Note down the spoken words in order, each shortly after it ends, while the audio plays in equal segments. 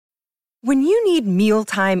When you need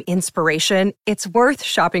mealtime inspiration, it's worth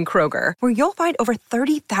shopping Kroger, where you'll find over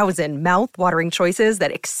 30,000 mouth-watering choices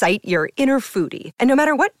that excite your inner foodie. And no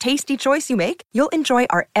matter what tasty choice you make, you'll enjoy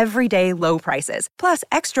our everyday low prices, plus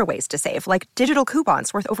extra ways to save, like digital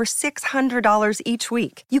coupons worth over $600 each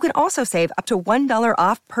week. You can also save up to $1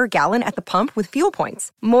 off per gallon at the pump with fuel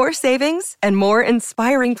points. More savings and more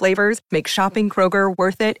inspiring flavors make shopping Kroger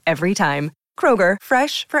worth it every time. Kroger,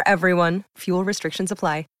 fresh for everyone. Fuel restrictions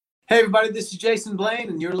apply. Hey everybody, this is Jason Blaine,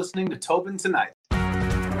 and you're listening to Tobin Tonight.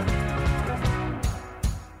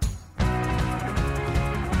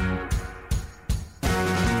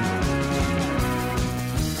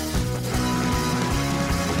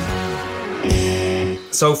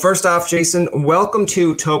 So first off, Jason, welcome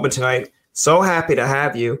to Tobin Tonight. So happy to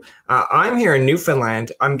have you. I'm here in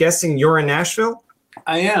Newfoundland. I'm guessing you're in Nashville?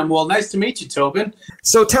 I am. Well, nice to meet you, Tobin.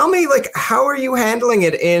 So tell me, how are you handling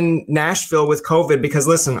it in Nashville with COVID? Because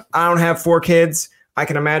listen, I don't have 4 kids. I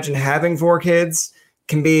can imagine having 4 kids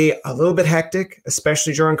can be a little bit hectic,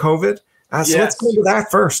 especially during COVID. So let's go to that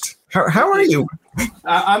first. How are you?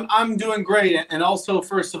 I'm doing great. And also,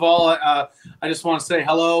 first of all, I just want to say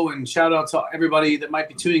hello and shout out to everybody that might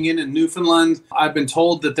be tuning in Newfoundland. I've been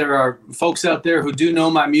told that there are folks out there who do know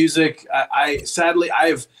my music.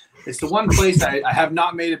 It's the one place I have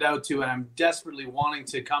not made it out to, and I'm desperately wanting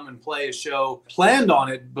to come and play a show. Planned on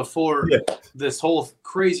it before this whole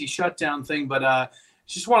crazy shutdown thing, but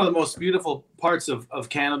it's just one of the most beautiful parts of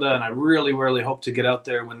Canada, and I really, really hope to get out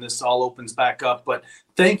there when this all opens back up. But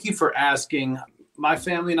thank you for asking. My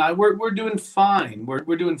family and I, we're doing fine.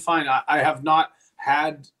 We're doing fine. I have not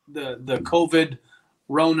had the COVID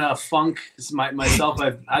Rona funk myself.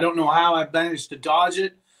 I don't know how I've managed to dodge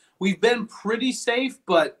it. We've been pretty safe,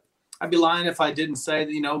 but I'd be lying if I didn't say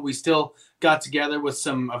that, we still got together with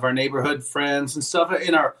some of our neighborhood friends and stuff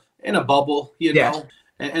in a bubble, know,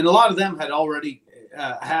 and a lot of them had already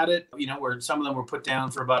had it, where some of them were put down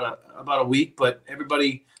for about a week, but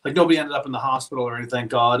everybody, nobody ended up in the hospital or anything, thank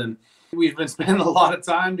God. And we've been spending a lot of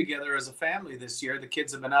time together as a family this year. The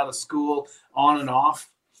kids have been out of school on and off,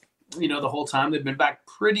 the whole time. They've been back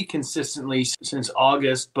pretty consistently since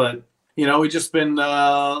August, but we've just been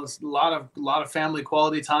a lot of family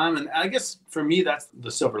quality time. And I guess for me, that's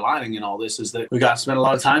the silver lining in all this, is that we got to spend a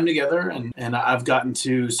lot of time together. And I've gotten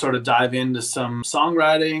to sort of dive into some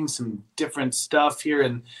songwriting, some different stuff here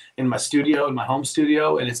in my studio, in my home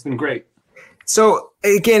studio. And it's been great. So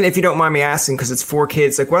again, if you don't mind me asking, because it's 4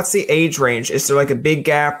 kids, what's the age range? Is there a big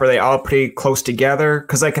gap? Are they all pretty close together?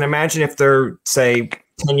 Because I can imagine if they're, say,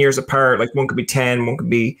 10 years apart, one could be 10, one could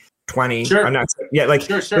be 20. Sure.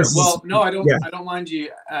 Sure. Well, no, I don't mind you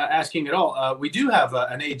asking at all. We do have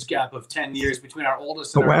an age gap of 10 years between our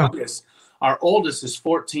oldest and our youngest. Our oldest is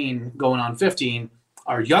 14 going on 15.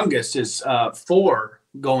 Our youngest is 4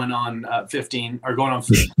 going on 15, or going on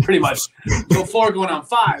pretty much 4 going on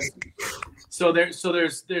 5. So there's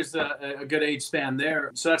a good age span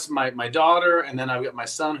there. So that's my daughter, and then I've got my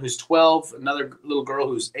son who's 12, another little girl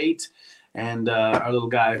who's 8, and our little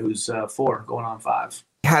guy who's 4 going on 5.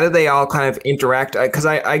 How do they all kind of interact? Because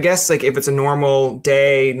I guess if it's a normal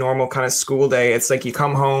day, normal kind of school day, it's you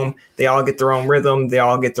come home, they all get their own rhythm, they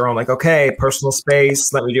all get their own okay, personal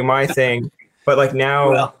space, let me do my thing. But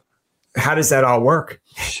now, how does that all work?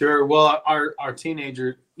 Sure. Well, our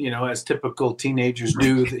teenager, as typical teenagers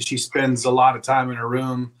do, that she spends a lot of time in her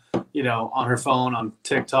room, on her phone, on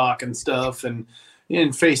TikTok and stuff, and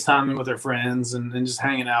FaceTiming with her friends and just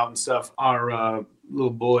hanging out and stuff. Our little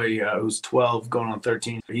boy who's 12 going on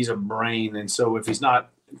 13, he's a brain. And so if he's not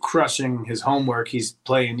crushing his homework, he's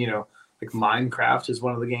playing, Minecraft is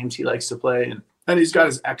one of the games he likes to play. And he's got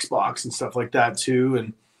his Xbox and stuff like that too.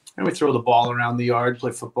 And we throw the ball around the yard,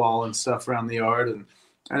 play football and stuff around the yard. And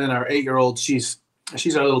then our 8-year-old, she's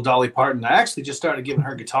our little Dolly Parton. I actually just started giving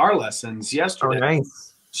her guitar lessons yesterday. Oh,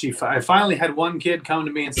 nice. I finally had one kid come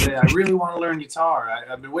to me and say, I really want to learn guitar.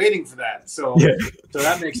 I've been waiting for that. So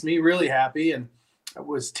that makes me really happy. And I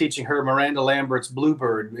was teaching her Miranda Lambert's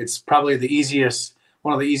Bluebird. It's probably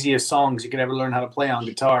one of the easiest songs you can ever learn how to play on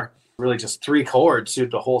guitar. Really just 3 chords suit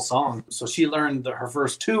the whole song. So she learned her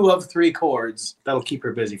first 2 of 3 chords. That'll keep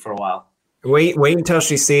her busy for a while. Wait until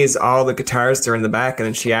she sees all the guitars that are in the back, and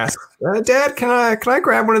then she asks, Dad, can I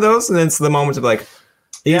grab one of those? And then it's the moment of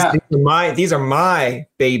these are my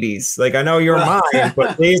babies. I know you're mine,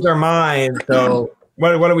 but these are mine. So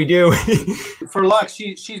what do we do? For luck,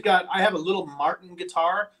 I have a little Martin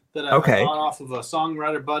guitar that I bought off of a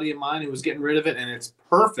songwriter buddy of mine who was getting rid of it, and it's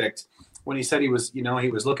perfect. When he said he was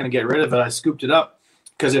looking to get rid of it, I scooped it up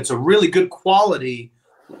because it's a really good quality,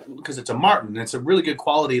 because it's a Martin. It's a really good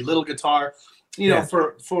quality little guitar. you know,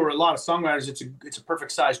 for a lot of songwriters, it's a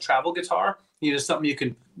perfect size travel guitar. You know, something you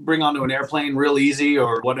can bring onto an airplane real easy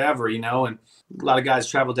or whatever, you know. And a lot of guys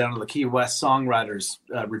travel down to the Key West Songwriters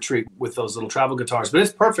Retreat with those little travel guitars. But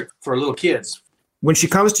it's perfect for little kids. When she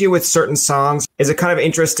comes to you with certain songs, is it kind of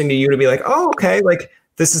interesting to you to be like, oh, okay, like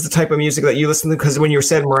this is the type of music that you listen to? Because when you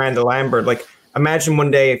said Miranda Lambert, like imagine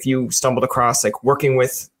one day if you stumbled across like working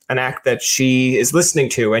with an act that she is listening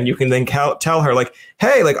to, and you can then tell her like,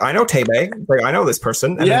 hey, like I know Tebe, like I know this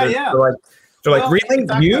person. And yeah. They're like, really?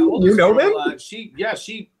 Fact, you know them?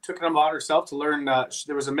 She took it upon herself to learn.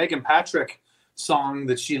 There was a Megan Patrick song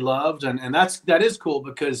that she loved, and that is cool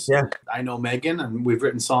because I know Megan, and we've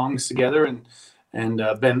written songs together, and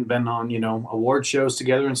been on, you know, award shows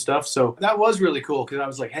together and stuff. So that was really cool because I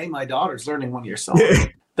was like, hey, my daughter's learning one of your songs.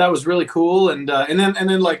 That was really cool. And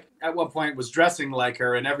then like at one point was dressing like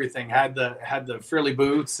her and everything, had the frilly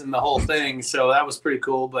boots and the whole thing. So that was pretty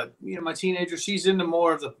cool. But you know, my teenager, she's into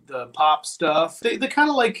more of the pop stuff. They kind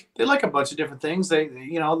of like a bunch of different things. They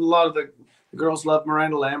you know, a lot of the girls love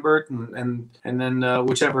Miranda Lambert and then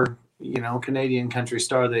whichever, you know, Canadian country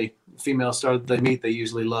star female star that they meet, they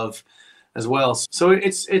usually love as well. So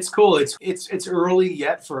it's cool. It's early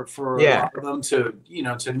yet for a lot of them to, you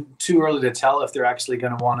know, too early to tell if they're actually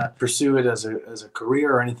going to want to pursue it as a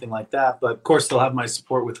career or anything like that. But of course they'll have my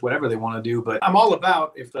support with whatever they want to do. But I'm all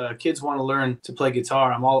about, if kids want to learn to play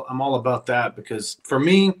guitar, I'm all about that, because for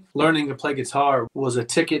me, learning to play guitar was a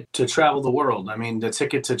ticket to travel the world. I mean, the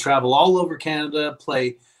ticket to travel all over Canada,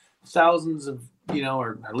 play thousands of, you know,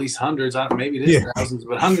 or at least hundreds, maybe it is thousands,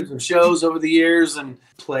 but hundreds of shows over the years, and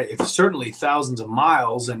play certainly thousands of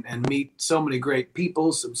miles, and meet so many great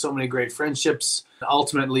people, so many great friendships,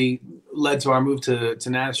 ultimately led to our move to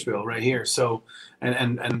Nashville right here. So,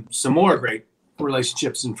 and some more great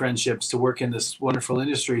relationships and friendships to work in this wonderful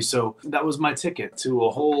industry. So that was my ticket to a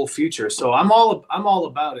whole future. So I'm all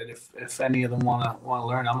about it. If any of them want to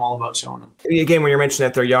learn, I'm all about showing them. Again, when you're mentioning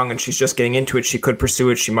that they're young and she's just getting into it, she could pursue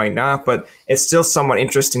it, she might not, but it's still somewhat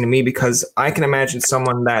interesting to me because I can imagine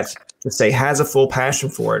someone that, just say, has a full passion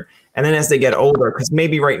for it, and then as they get older, because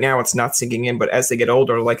maybe right now it's not sinking in, but as they get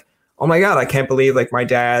older, like, oh my God, I can't believe like my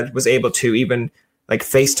dad was able to even like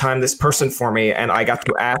FaceTime this person for me, and I got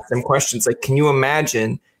to ask them questions. Like, can you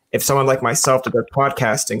imagine if someone like myself that does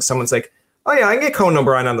podcasting, someone's like, oh yeah, I can get Conan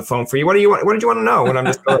O'Brien on the phone for you. What did you want to know? And I'm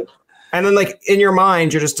just like, and then like in your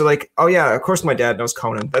mind, you're just like, oh yeah, of course my dad knows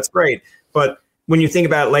Conan. That's great. But when you think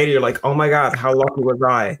about it later, you're like, oh my God, how lucky was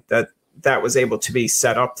I that was able to be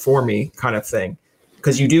set up for me, kind of thing.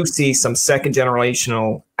 Because you do see some second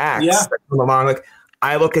generational acts that come along. Like,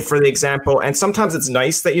 I look at, for the example, and sometimes it's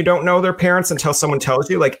nice that you don't know their parents until someone tells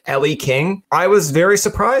you, like Ellie King. I was very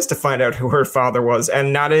surprised to find out who her father was,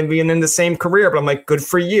 and not even in the same career, but I'm like, good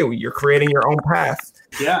for you. You're creating your own path.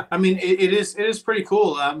 Yeah, I mean, it is pretty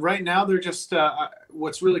cool. Right now, they're just,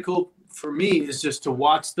 what's really cool for me is just to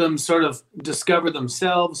watch them sort of discover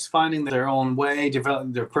themselves, finding their own way,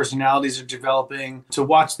 their personalities are developing, to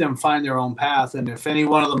watch them find their own path. And if any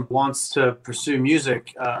one of them wants to pursue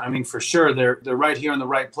music, I mean, for sure, they're right here in the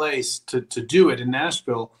right place to do it in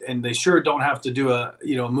Nashville. And they sure don't have to do a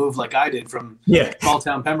move like I did from small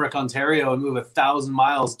town Pembroke, Ontario, and move 1,000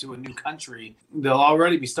 miles to a new country. They'll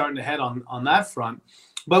already be starting to head on that front.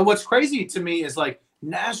 But what's crazy to me is like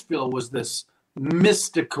Nashville was this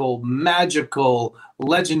mystical, magical,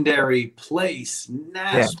 legendary place.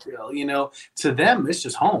 Nashville, you know, to them it's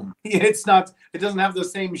just home. It doesn't have the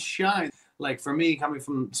same shine. Like for me, coming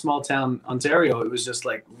from small town Ontario, it was just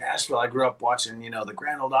like Nashville. I grew up watching, you know, the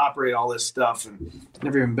Grand Ole Opry, all this stuff, and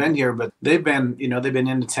never even been here, but they've been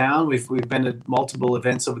into town. We've been to multiple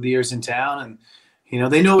events over the years in town, and you know,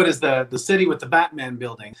 they know it as the city with the Batman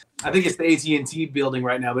building. I think it's the AT&T building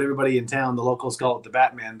right now, but everybody in town, the locals call it the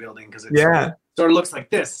Batman building because it sort of looks like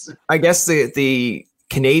this. I guess the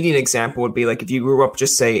Canadian example would be like if you grew up,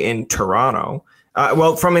 just say, in Toronto.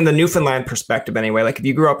 From in the Newfoundland perspective anyway, like if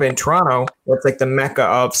you grew up in Toronto, it's like the mecca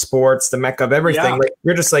of sports, the mecca of everything. Yeah. Like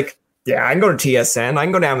you're just like, yeah, I can go to TSN. I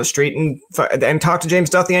can go down the street and talk to James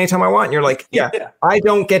Duthie anytime I want. And you're like, yeah, I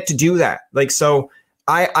don't get to do that. Like, so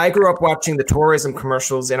I grew up watching the tourism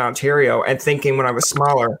commercials in Ontario and thinking when I was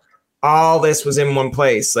smaller, all this was in one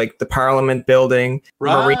place, like the Parliament building,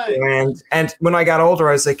 Marineland. And when I got older,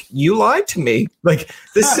 I was like, you lied to me. Like,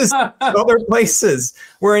 this is other places.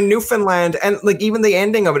 We're in Newfoundland. And like, even the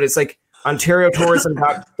ending of it, it's like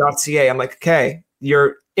OntarioTourism.ca. I'm like, okay,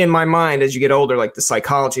 you're in my mind as you get older, like the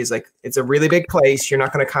psychology is like, it's a really big place. You're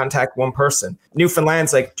not going to contact one person.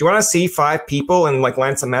 Newfoundland's like, do you want to see 5 people in like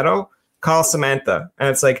Lanza Meadow? Call Samantha. And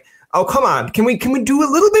it's like, oh, come on, can we do a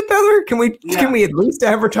little bit better? Can we at least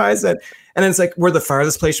advertise that? And then it's like, we're the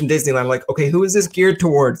farthest place from Disneyland. I'm like, okay, who is this geared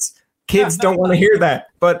towards? Kids don't want to hear that,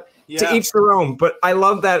 but to each their own. But I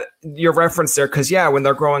love that your reference there, because when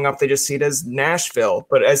they're growing up, they just see it as Nashville.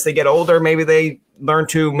 But as they get older, maybe they learn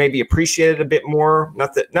to maybe appreciate it a bit more.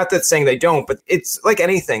 Not that saying they don't, but it's like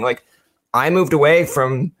anything. Like, I moved away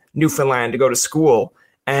from Newfoundland to go to school,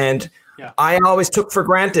 and I always took for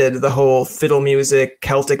granted the whole fiddle music,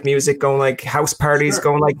 Celtic music, going like house parties,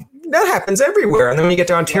 going like that happens everywhere. And then when you get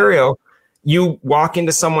to Ontario, you walk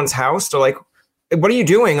into someone's house, they're like, what are you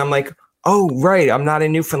doing? I'm like, oh, right, I'm not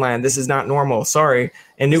in Newfoundland. This is not normal. Sorry.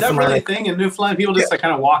 In Newfoundland, is that really a thing in Newfoundland? People just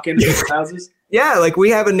kind of walk into these houses? Yeah, like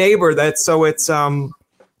we have a neighbor it's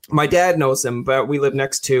my dad knows him, but we live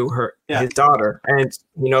next to his daughter, and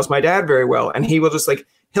he knows my dad very well. And he will just like,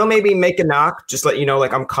 he'll maybe make a knock, just let you know,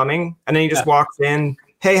 like, I'm coming. And then he just walks in.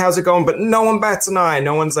 Hey, how's it going? But no one bats an eye.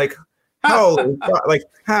 No one's like, holy God, like,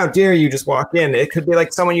 how dare you just walk in? It could be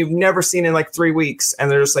like someone you've never seen in like 3 weeks.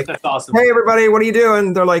 And they're just like, that's awesome. Hey, everybody, what are you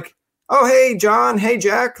doing? They're like, oh, hey, John. Hey,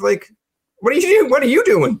 Jack. Like, what are you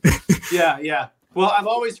doing? Yeah. Well, I've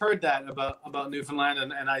always heard that about Newfoundland,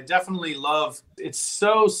 and I definitely love, it's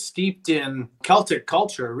so steeped in Celtic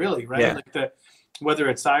culture, really, right? Yeah. Like whether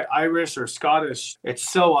it's Irish or Scottish,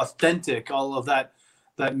 it's so authentic. All of that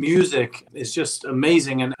music is just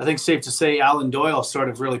amazing. And I think it's safe to say Alan Doyle sort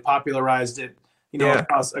of really popularized it,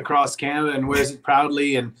 across Canada, and wears it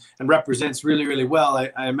proudly and represents really, really well,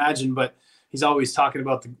 I imagine. But he's always talking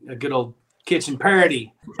about a good old kitchen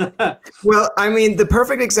party. Well, I mean, the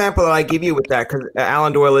perfect example that I give you with that, because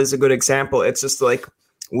Alan Doyle is a good example. It's just like,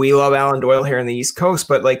 we love Alan Doyle here in the East Coast,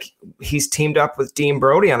 but like, he's teamed up with Dean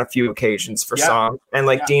Brody on a few occasions for songs. And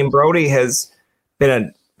like, Dean Brody has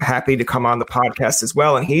been happy to come on the podcast as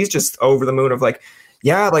well. And he's just over the moon of like,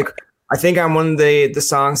 like, I think I'm one of the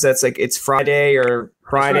songs that's like, it's Friday or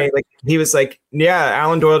Friday. Right. Like, he was like,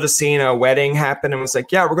 Alan Doyle just seen a wedding happen and was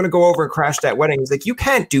like, we're going to go over and crash that wedding. He's like, you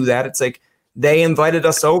can't do that. It's like, they invited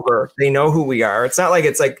us over. They know who we are. It's not like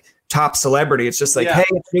it's like top celebrity. It's just like, hey,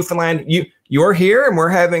 it's Newfoundland. You're here and we're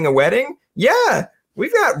having a wedding. Yeah,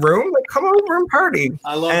 we've got room. Like, come over and party.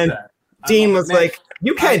 I love that. Dean was like,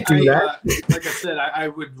 you can't do that. Like I said, I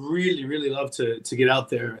would really, really love to get out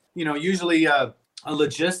there. Usually a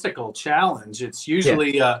logistical challenge. It's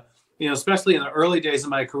usually, especially in the early days of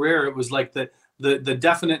my career, it was like the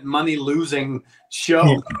definite money losing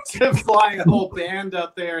show to fly a whole band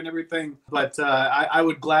out there and everything. But I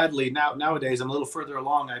would gladly nowadays, I'm a little further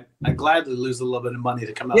along. I'd gladly lose a little bit of money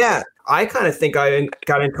to come out. Yeah, I kind of think I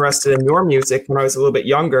got interested in your music when I was a little bit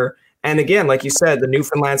younger. And again, like you said, the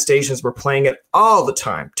Newfoundland stations were playing it all the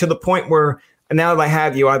time, to the point where, and now that I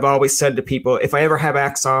have you, I've always said to people, if I ever have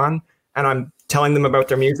acts on and I'm telling them about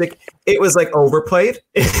their music, it was like overplayed.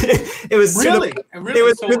 It was really,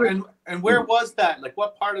 and where was that? Like,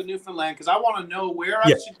 what part of Newfoundland? Because I want to know where I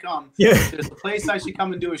should come. There's a place I should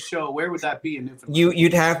come and do a show. Where would that be in Newfoundland?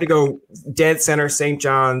 You'd have to go dead center, St.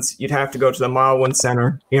 John's. You'd have to go to the Malwyn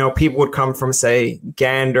Center. People would come from, say,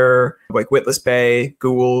 Gander, like Witless Bay,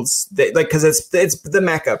 Goulds, because it's the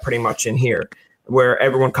Mecca pretty much in here, where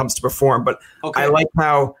everyone comes to perform. But I like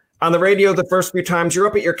how on the radio, the first few times you're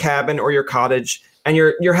up at your cabin or your cottage and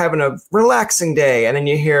you're having a relaxing day, and then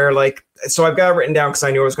you hear like, so I've got it written down because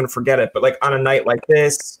I knew I was going to forget it, but like, on a night like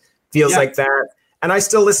this, feels like that. And I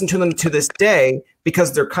still listen to them to this day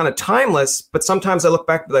because they're kind of timeless. But sometimes I look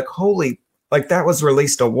back and be like, holy, like that was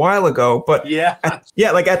released a while ago. But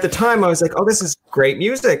like at the time I was like, oh, this is great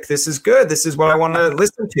music. This is good. This is what I want to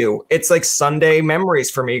listen to. It's like Sunday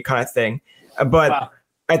memories for me kind of thing. But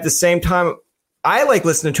at the same time, I like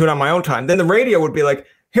listening to it on my own time. Then the radio would be like,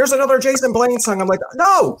 here's another Jason Blaine song. I'm like,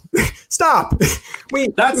 no, stop.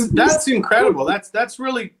 That's incredible. That's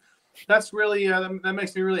really that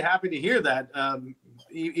makes me really happy to hear that.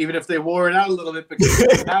 Even if they wore it out a little bit, because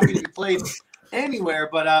I'm happy to be played anywhere.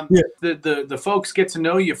 But the folks get to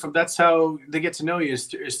know you that's how they get to know you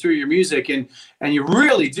is through your music, and you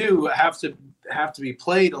really do have to be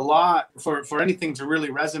played a lot for anything to really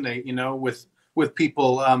resonate, with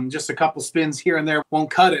people. Just a couple spins here and there won't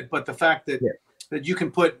cut it, but the fact that you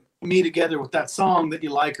can put me together with that song that you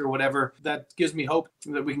like or whatever, that gives me hope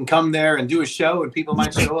that we can come there and do a show and people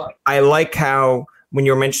might show up. I like how, when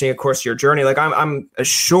you're mentioning, of course, your journey, like I'm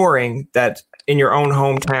assuring that in your own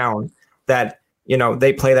hometown that,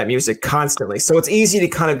 they play that music constantly. So it's easy to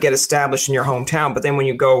kind of get established in your hometown. But then when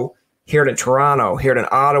you go hear it in Toronto, hear it in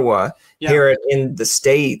Ottawa, hear it in the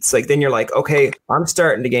States, like then you're like, okay, I'm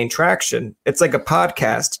starting to gain traction. It's like a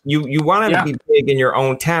podcast. You want to be big in your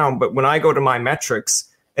own town. But when I go to my metrics,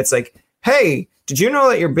 it's like, hey, did you know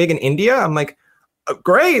that you're big in India? I'm like,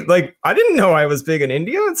 Great. Like, I didn't know I was big in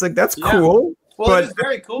India. It's like, that's cool. Well, but it's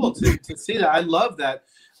very cool to see that. I love that.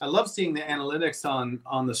 I love seeing the analytics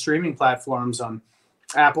on the streaming platforms on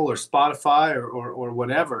Apple or Spotify or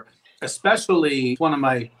whatever. Especially one of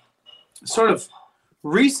my sort of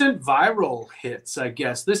recent viral hits, I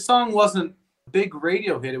guess. This song wasn't a big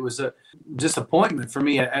radio hit. It was a disappointment for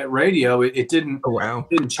me at radio. It didn't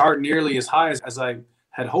didn't chart nearly as high as I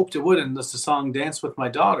had hoped it would, and that's the song Dance with My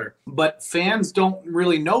Daughter. But fans don't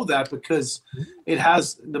really know that because it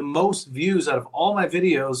has the most views out of all my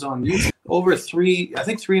videos on YouTube. Over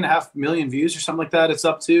 3.5 million views or something like that it's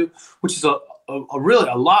up to, which is a really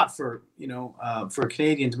a lot for, for a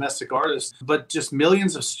Canadian domestic artist, but just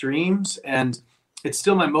millions of streams. And it's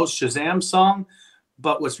still my most Shazam song.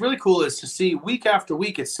 But what's really cool is to see week after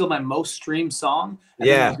week, it's still my most streamed song. And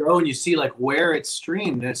then you go and you see like where it's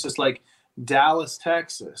streamed. And it's just like Dallas,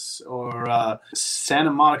 Texas, or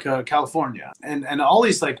Santa Monica, California, and all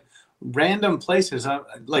these like random places,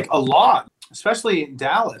 like a lot, especially in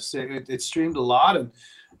Dallas. It streamed a lot,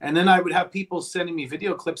 and then I would have people sending me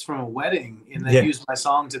video clips from a wedding, and they use my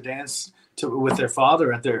song to dance with their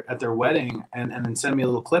father at their wedding, and then send me a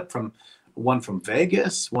little clip from one from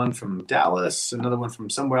Vegas, one from Dallas, another one from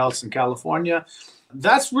somewhere else in California.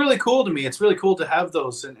 That's really cool to me. It's really cool to have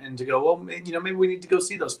those and to go, well, maybe we need to go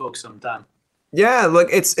see those folks sometime. Yeah, look,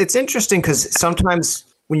 it's interesting because sometimes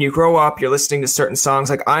when you grow up, you're listening to certain songs.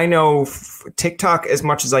 Like I know TikTok, as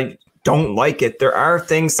much as I don't like it, there are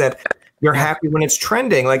things that you're happy when it's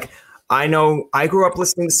trending. Like I know I grew up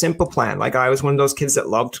listening to Simple Plan. Like I was one of those kids that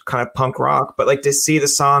loved kind of punk rock, but like to see the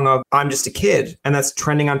song of I'm Just a Kid, and that's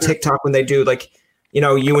trending on TikTok when they do like,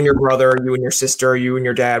 you and your brother, you and your sister, you and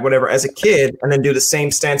your dad, whatever, as a kid, and then do the same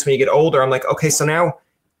stance when you get older. I'm like, okay, so now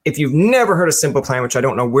if you've never heard of Simple Plan, which I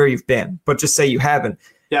don't know where you've been, but just say you haven't,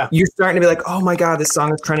 you're starting to be like, oh my God, this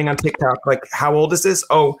song is trending on TikTok. Like, how old is this?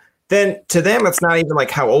 Oh, then to them, it's not even like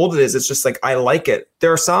how old it is. It's just like, I like it.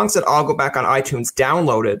 There are songs that I'll go back on iTunes,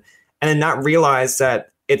 download it, and then not realize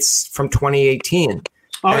that it's from 2018.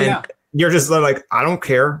 Oh, and you're just like, I don't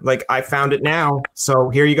care. Like I found it now. So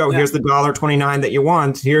here you go. Yeah. Here's the $1.29 that you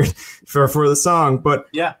want here for the song. But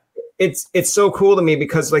it's so cool to me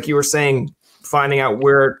because like you were saying, finding out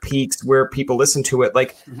where it peaks, where people listen to it.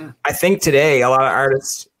 Like I think today a lot of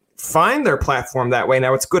artists find their platform that way.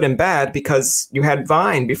 Now it's good and bad because you had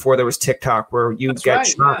Vine before there was TikTok where you get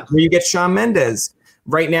Shawn Mendes.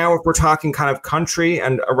 Right now, if we're talking kind of country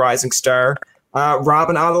and a rising star,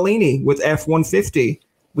 Robin Ottolini with F-150.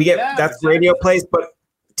 We get that's exactly. Radio plays, but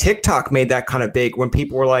TikTok made that kind of big when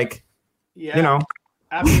people were like,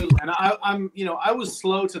 absolutely. And I was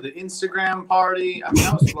slow to the Instagram party. I mean,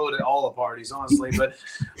 I was slow to all the parties, honestly. But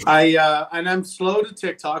I'm slow to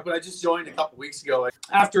TikTok. But I just joined a couple weeks ago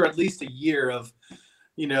after at least a year of,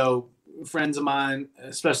 friends of mine,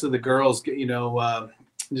 especially the girls,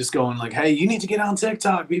 just going like, hey, you need to get on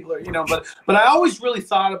TikTok. People are, but I always really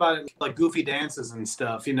thought about it like goofy dances and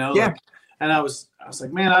stuff, Like, and I was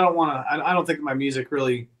like, man, I don't think my music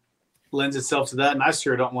really lends itself to that. And I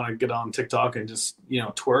sure don't want to get on TikTok and just,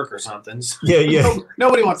 twerk or something. So,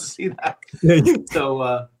 nobody wants to see that.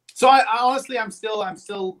 So I honestly, I'm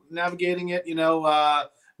still navigating it,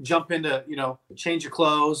 jump into, change your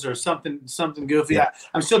clothes or something goofy. Yeah.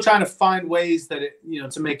 I'm still trying to find ways that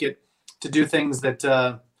to make it, to do things that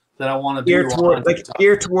I want to do.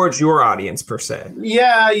 Gear towards your audience per se.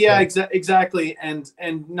 Exactly.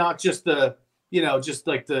 And not just the, just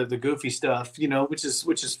like the goofy stuff, which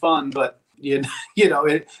is fun, but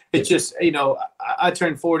it just, I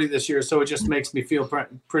turned 40 this year, so it just makes me feel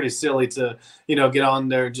pretty silly to, get on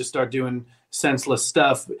there and just start doing senseless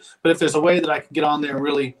stuff. But if there's a way that I can get on there and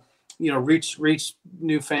really, reach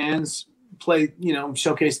new fans, play,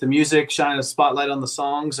 showcase the music, shine a spotlight on the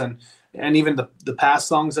songs and even the past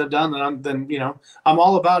songs I've done, and I'm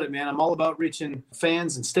all about it, man. I'm all about reaching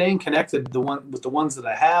fans and staying connected with the ones that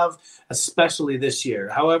I have, especially this year.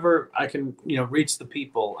 However I can, reach the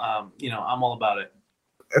people, I'm all about it.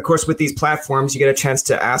 Of course, with these platforms, you get a chance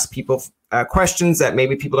to ask people questions that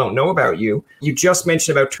maybe people don't know about you. You just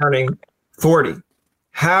mentioned about turning 40.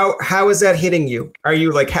 How is that hitting you? Are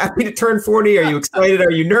you like happy to turn 40? Are you excited?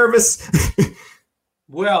 Are you nervous?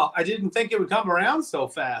 Well, I didn't think it would come around so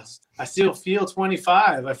fast. I still feel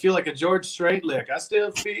 25. I feel like a George Strait lick. I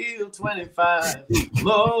still feel 25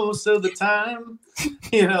 most of the time,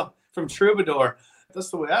 from Troubadour. That's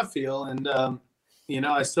the way I feel. And,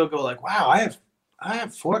 I still go like, wow, I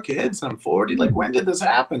have 4 kids. I'm 40. Like, when did this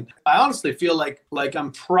happen? I honestly feel like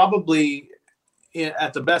I'm probably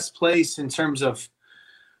at the best place in terms of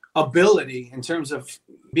ability, in terms of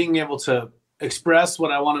being able to express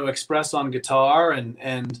what I want to express on guitar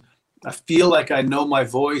and I feel like I know my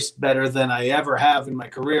voice better than I ever have in my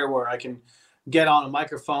career, where I can get on a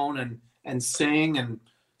microphone and sing and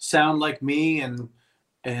sound like me, and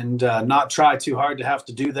not try too hard to have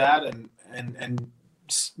to do that, and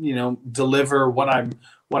deliver what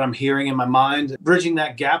I'm hearing in my mind, bridging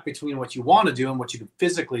that gap between what you want to do and what you can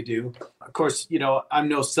physically do. Of course, I'm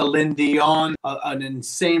no Celine Dion, an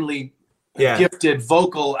insanely gifted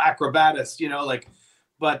vocal acrobatist,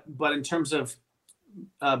 but in terms of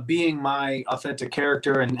being my authentic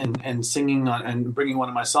character and singing and bringing one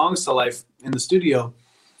of my songs to life in the studio,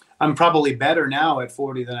 I'm probably better now at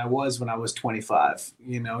 40 than I was when I was 25,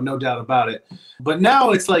 no doubt about it. But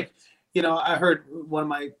now it's like, I heard one of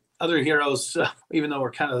my other heroes, even though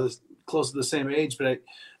we're kind of close to the same age, but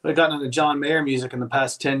I've gotten into John Mayer music in the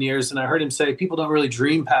past 10 years, and I heard him say people don't really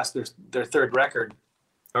dream past their third record.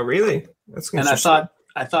 Oh, really? That's interesting. And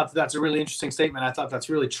I thought that's a really interesting statement. I thought that's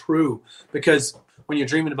really true, because when you're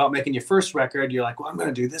dreaming about making your first record, you're like, well, I'm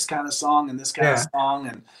going to do this kind of song and this kind of song,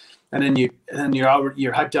 and then you're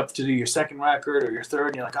hyped up to do your second record or your third,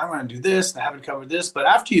 and you're like, I'm going to do this, and I haven't covered this. But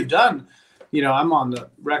after you've done, I'm on the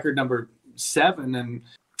record number 7, and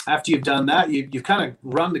after you've done that, you've kind of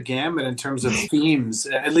run the gamut in terms of themes,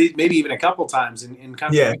 at least maybe even a couple times in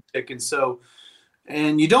country music. And so,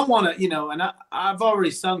 and you don't want to, and I've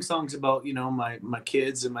already sung songs about, my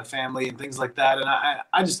kids and my family and things like that. And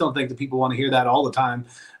I just don't think that people want to hear that all the time.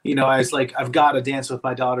 I was like, I've got a Dance with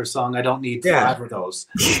My Daughter song. I don't need 5 of those.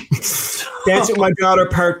 Dance with My Daughter,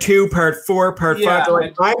 part 2, part 4, part 5. They're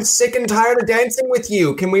like, I'm sick and tired of dancing with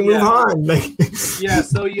you. Can we move on? You're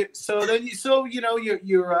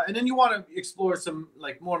and then you want to explore some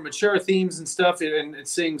like more mature themes and stuff, and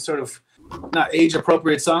sing sort of not age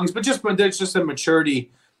appropriate songs, but there's just a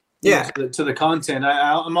maturity to the content.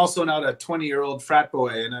 I'm also not a 20-year-old frat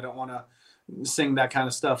boy, and I don't want to sing that kind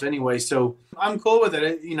of stuff anyway. So I'm cool with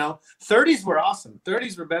it. 30s were awesome.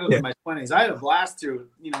 30s were better than my 20s. I had a blast through,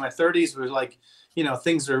 my 30s were like,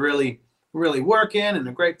 things were really, really working and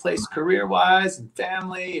a great place career wise and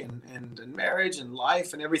family and marriage and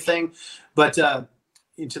life and everything. But,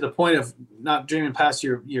 to the point of not dreaming past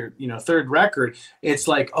your third record, it's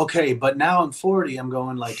like, okay, but now I'm 40, I'm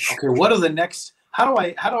going like, okay, what are the next, how do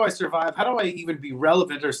I survive? How do I even be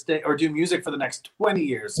relevant or stay or do music for the next 20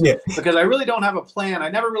 years? Yeah. Because I really don't have a plan. I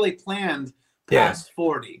never really planned past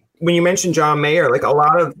 40. When you mentioned John Mayer, like a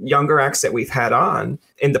lot of younger acts that we've had on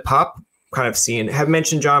in the pop kind of scene have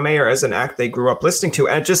mentioned John Mayer as an act they grew up listening to.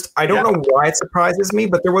 And I don't know why it surprises me,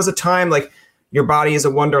 but there was a time like Your Body is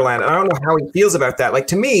a Wonderland. And I don't know how he feels about that. Like,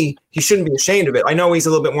 to me, he shouldn't be ashamed of it. I know he's a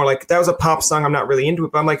little bit more like, that was a pop song, I'm not really into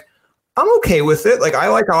it, but I'm like, I'm okay with it. Like, I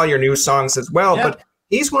like all your new songs as well, but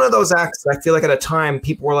he's one of those acts that I feel like at a time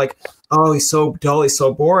people were like, oh, he's so dull, he's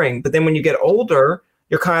so boring. But then when you get older,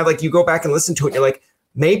 you're kind of like, you go back and listen to it, and you're like,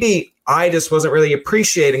 maybe I just wasn't really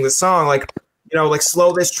appreciating the song. Like, like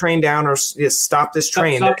slow this train down or stop this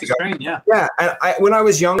train. Stop this train, yeah. Yeah. And when I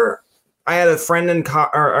was younger, I had a friend in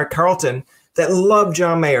Carlton that loved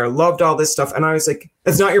John Mayer, loved all this stuff. And I was like,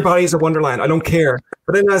 it's not Your Body is a Wonderland. I don't care.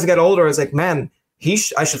 But then as I got older, I was like, man,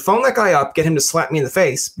 I should phone that guy up, get him to slap me in the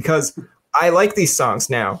face, because I like these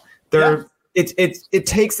songs now. It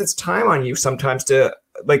takes its time on you sometimes to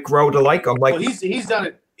like grow to like them. Like, well, he's done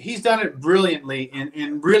it. He's done it brilliantly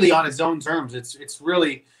and really on his own terms. It's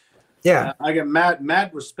really, I get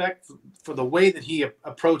mad respect for the way that he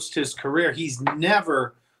approached his career. He's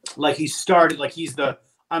never like he started like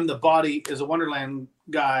I'm the Body is a Wonderland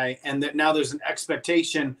guy, and that now there's an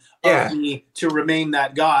expectation of me to remain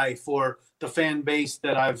that guy for the fan base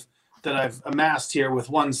that I've amassed here with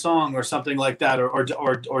one song or something like that,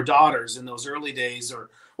 or Daughters in those early days,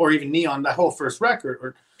 or even Neon, that whole first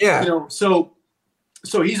record,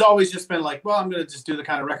 so he's always just been like, well, I'm going to just do the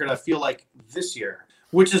kind of record I feel like this year,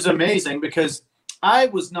 which is amazing because I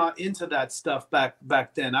was not into that stuff back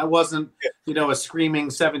then. I wasn't, a screaming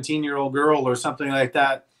 17-year-old girl or something like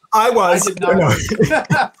that. I was. I did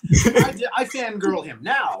not. I fangirl him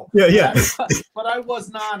now. Yeah. But I was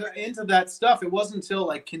not into that stuff. It wasn't until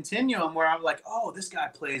like Continuum where I'm like, oh, this guy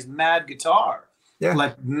plays mad guitar. Yeah.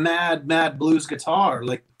 Like mad blues guitar,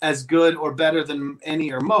 like as good or better than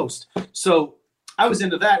any or most. So I was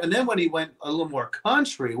into that. And then when he went a little more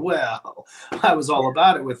country, well, I was all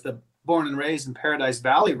about it with the Born and Raised in Paradise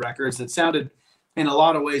Valley records that sounded in a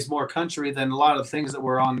lot of ways more country than a lot of things that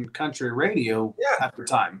were on country radio at the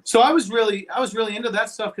time. So I was really into that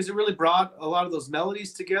stuff because it really brought a lot of those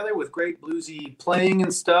melodies together with great bluesy playing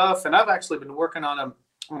and stuff. And I've actually been working on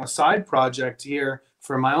a side project here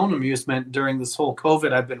for my own amusement during this whole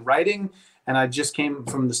COVID. I've been writing, and I just came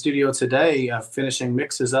from the studio today, finishing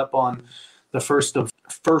mixes up on the first of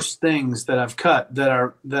first things that I've cut that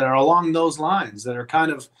are along those lines, that are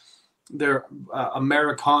kind of, they're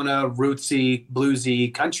Americana, rootsy,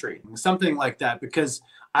 bluesy country, something like that, because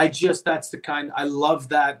that's the kind, I love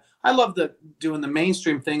that. I love doing the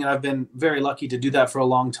mainstream thing, and I've been very lucky to do that for a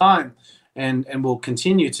long time, and will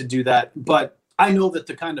continue to do that. But I know that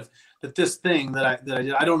this thing that I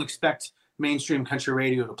did, I don't expect mainstream country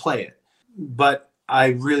radio to play it, but I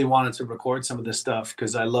really wanted to record some of this stuff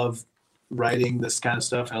because I love writing this kind of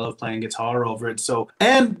stuff. I love playing guitar over it. So,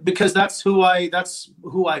 and because that's who I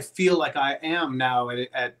feel like I am now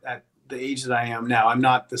at the age that I am now. I'm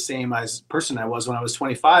not the same as person I was when I was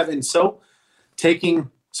 25. And so taking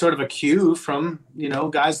sort of a cue from,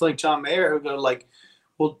 guys like John Mayer who go like,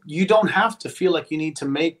 well, you don't have to feel like you need to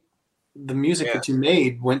make the music that you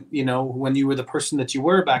made when you were the person that you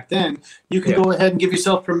were back then. You can go ahead and give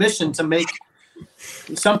yourself permission to make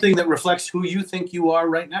something that reflects who you think you are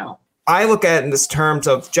right now. I look at it in this terms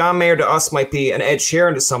of John Mayer to us might be an Ed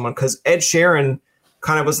Sheeran to someone, because Ed Sheeran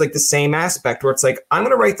kind of was like the same aspect where it's like, I'm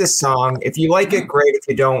going to write this song. If you like it, great. If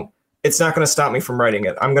you don't, it's not going to stop me from writing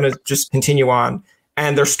it. I'm going to just continue on.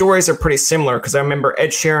 And their stories are pretty similar, because I remember Ed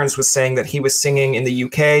Sheeran's was saying that he was singing in the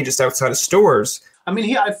UK just outside of stores. I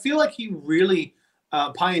mean, I feel like he really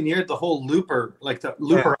pioneered the whole looper, like the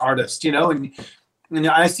looper artist, and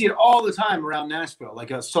I see it all the time around Nashville,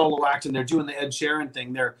 like a solo act, and they're doing the Ed Sheeran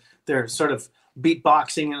thing. They're sort of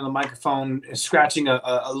beatboxing into the microphone, scratching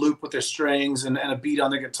a loop with their strings and a beat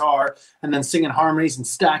on the guitar, and then singing harmonies and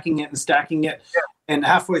stacking it. Yeah. And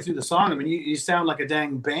halfway through the song, I mean, you sound like a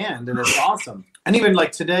dang band, and it's awesome. And even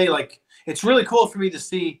like today, like it's really cool for me to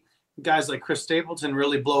see guys like Chris Stapleton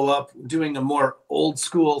really blow up, doing a more old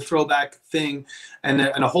school throwback thing, and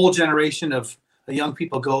a whole generation of young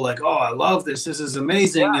people go like, oh, I love this. This is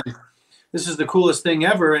amazing. Yeah. And this is the coolest thing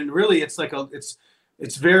ever. And really it's like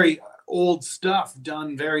it's very old stuff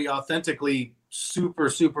done very authentically, super,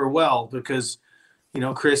 super well, because,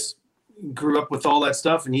 Chris grew up with all that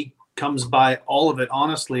stuff, and he comes by all of it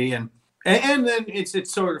honestly. And then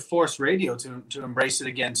it's sort of forced radio to embrace it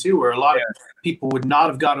again too, where a lot of people would not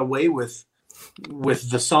have got away with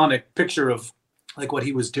the sonic picture of like what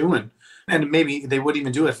he was doing. And maybe they wouldn't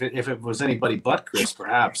even do it if it was anybody but Chris,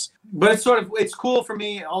 perhaps. But it's cool for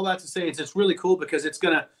me. All that to say, it's really cool because it's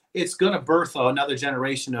gonna birth another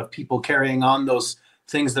generation of people carrying on those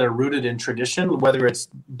things that are rooted in tradition, whether it's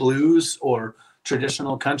blues or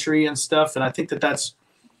traditional country and stuff. And I think that's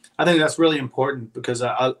really important, because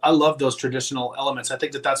I love those traditional elements. I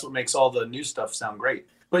think that's what makes all the new stuff sound great.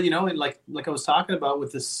 But and like I was talking about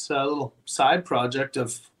with this little side project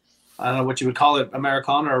of, I don't know what you would call it,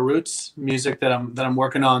 Americana or roots music that I'm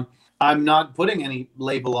working on. I'm not putting any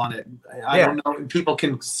label on it. I don't know. People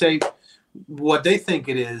can say what they think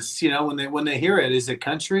it is. When they hear it, is it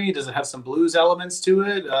country? Does it have some blues elements to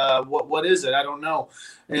it? What is it? I don't know.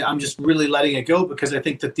 I'm just really letting it go, because I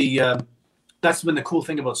think that that's been the cool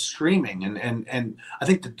thing about streaming, and I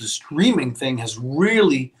think that the streaming thing has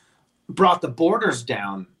really brought the borders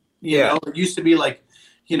down. It used to be like,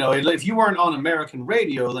 if you weren't on American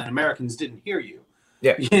radio, then Americans didn't hear you.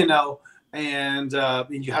 Yeah. And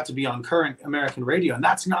you have to be on current American radio, and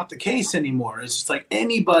that's not the case anymore. It's just like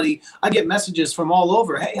anybody. I get messages from all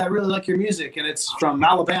over. Hey, I really like your music, and it's from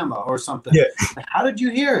Alabama or something. Yeah. Like, how did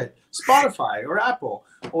you hear it? Spotify or Apple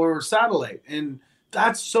or satellite, and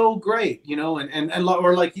that's so great,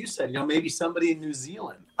 or like you said, maybe somebody in New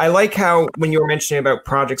Zealand. I like how when you were mentioning about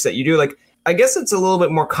projects that you do, like, I guess it's a little bit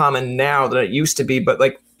more common now than it used to be, but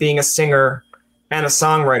like being a singer and a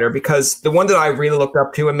songwriter, because the one that I really looked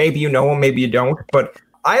up to, and maybe you know him, maybe you don't, but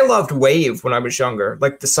I loved Wave when I was younger,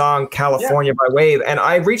 like the song California by Wave. And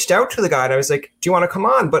I reached out to the guy and I was like, do you want to come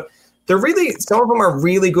on? But some of them are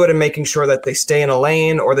really good at making sure that they stay in a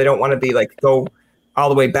lane, or they don't want to be like, go all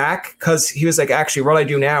the way back. Cause he was like, actually what I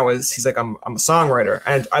do now is, he's like, I'm a songwriter.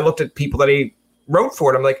 And I looked at people that he wrote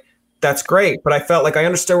for it. I'm like, that's great. But I felt like I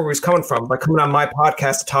understood where he was coming from. Like coming on my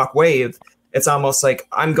podcast to talk Wave, it's almost like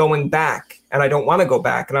I'm going back and I don't want to go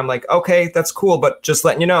back. And I'm like, okay, that's cool. But just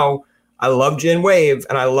letting you know, I love Gin Wave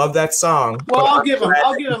and I love that song. Well, I'll give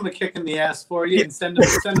him a kick in the ass for you and send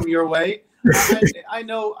him your way. I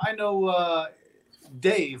know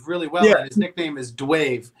Dave really well. Yeah. His nickname is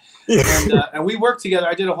Dwave. And we worked together.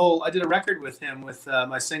 I did a record with him with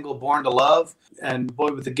my single Born to Love, and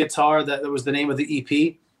Boy with the Guitar. That was the name of the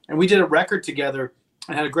EP. And we did a record together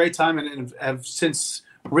and had a great time, and have since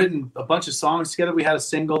written a bunch of songs together. We had a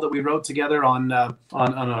single that we wrote together on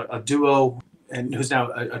a duo, and who's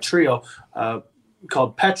now a trio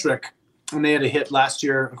called Petrick, and they had a hit last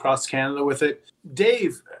year across Canada with it.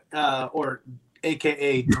 Dave, or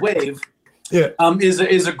AKA Dwave,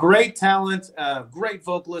 is a great talent, great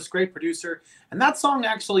vocalist, great producer. And that song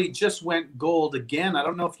actually just went gold again. I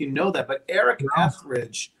don't know if you know that, but Eric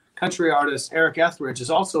Etheridge, country artist Eric Etheridge, is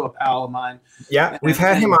also a pal of mine. Yeah, we've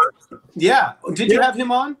had him on. Yeah. Did you have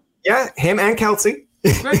him on? Yeah, him and Kelsey.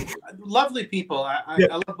 Great, lovely people. I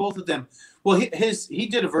love both of them. Well, he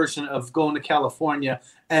did a version of Going to California,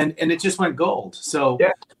 and it just went gold. So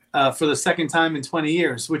for the second time in 20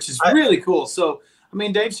 years, which is really cool. So, I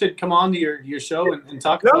mean, Dave should come on to your show and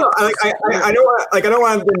talk about it. I don't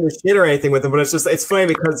want to give shit or anything with him, but it's funny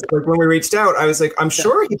because like when we reached out, I was like, I'm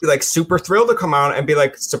sure he'd be like super thrilled to come on and be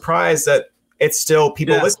like surprised that it's still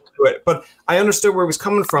people listen to it. But I understood where he was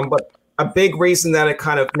coming from. But a big reason that it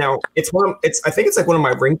kind of now I think it's like one of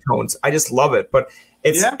my ringtones. I just love it. But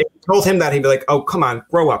if you told him that, he'd be like, oh, come on,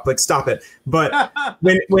 grow up, like stop it. But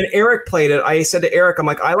when Eric played it, I said to Eric, I'm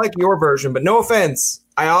like, I like your version, but no offense,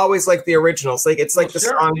 I always like the originals. Like it's like the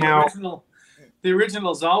song now. The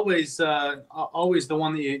original is always the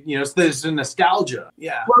one that you know. There's a nostalgia.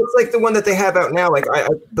 Yeah. Well, it's like the one that they have out now. Like I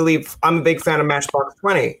believe I'm a big fan of Matchbox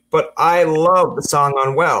 20, but I love the song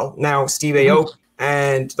on Well. Now Steve Aoki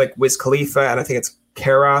and like Wiz Khalifa and I think it's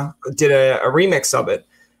Kara did a remix of it,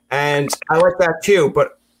 and I like that too.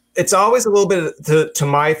 But it's always a little bit to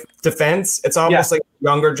my defense. It's almost like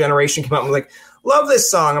younger generation came out and like, love this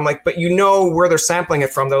song. I'm like, but you know where they're sampling it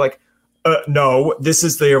from. They're like, no, this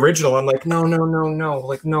is the original. I'm like, no.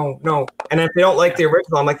 Like, no. And if they don't like the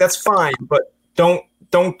original, I'm like, that's fine. But don't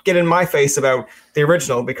get in my face about the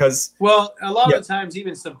original because. Well, a lot of times,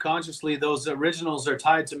 even subconsciously, those originals are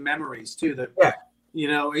tied to memories too. That, you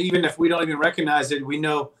know, even if we don't even recognize it, we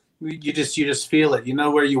know you just feel it. You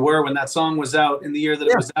know where you were when that song was out in the year that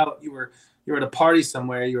it was out. You were at a party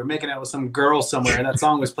somewhere, you were making out with some girl somewhere, and that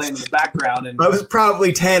song was playing in the background. And I was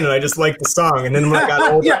probably 10, and I just liked the song. And then when I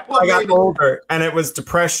got older, I got older, and it was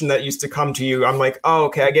depression that used to come to you. I'm like, oh,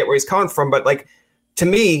 okay, I get where he's coming from. But like, to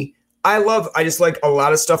me, I just like a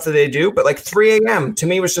lot of stuff that they do. But like 3 a.m. to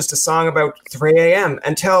me was just a song about 3 a.m.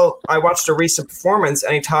 until I watched a recent performance,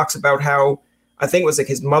 and he talks about how I think it was like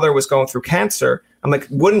his mother was going through cancer. I'm like,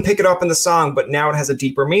 wouldn't pick it up in the song, but now it has a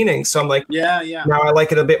deeper meaning. So I'm like, now I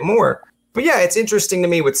like it a bit more. But yeah, it's interesting to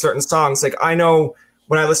me with certain songs. Like I know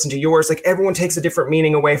when I listen to yours, like everyone takes a different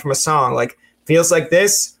meaning away from a song. Like Feels Like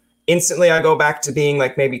This, instantly I go back to being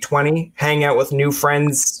like maybe 20, hang out with new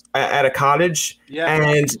friends at a cottage. Yeah.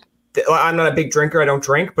 And I'm not a big drinker. I don't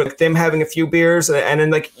drink, but them having a few beers and then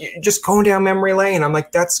like just going down memory lane. I'm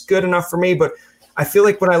like, that's good enough for me. But I feel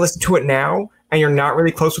like when I listen to it now and you're not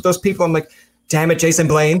really close with those people, I'm like, damn it, Jason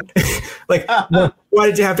Blaine. Like, why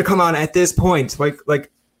did you have to come on at this point? Like,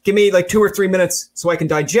 give me like 2 or 3 minutes so I can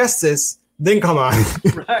digest this, then come on.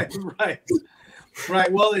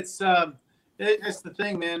 Right. Well, it's the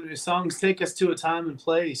thing, man. Songs take us to a time and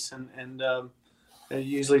place, and they're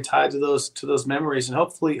usually tied to those memories, and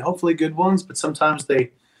hopefully good ones. But sometimes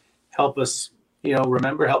they help us,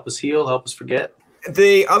 remember, help us heal, help us forget.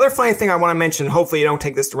 The other funny thing I want to mention, hopefully you don't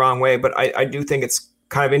take this the wrong way, but I do think it's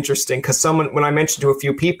kind of interesting because when I mentioned to a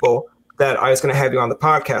few people that I was going to have you on the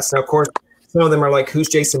podcast, now of course. Some of them are like, who's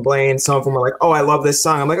Jason Blaine? Some of them are like, oh, I love this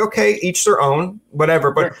song. I'm like, okay, each their own,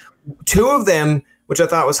 whatever. But two of them, which I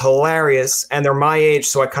thought was hilarious, and they're my age,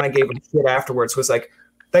 so I kind of gave them shit afterwards, was like,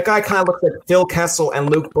 that guy kind of looks like Phil Kessel and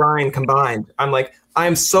Luke Bryan combined. I'm like,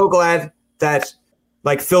 I'm so glad that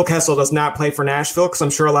like Phil Kessel does not play for Nashville because I'm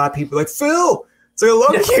sure a lot of people are like, Phil, it's like, I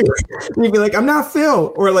love you. And you'd be like, I'm not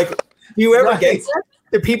Phil. Or like, do you ever get that?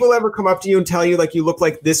 Do people ever come up to you and tell you like you look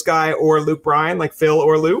like this guy or Luke Bryan, like Phil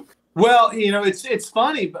or Luke? Well, it's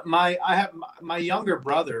funny, but my younger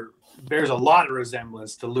brother bears a lot of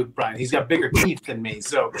resemblance to Luke Bryan. He's got bigger teeth than me,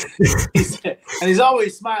 so he's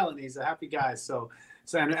always smiling. He's a happy guy, so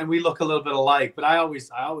and we look a little bit alike. But I always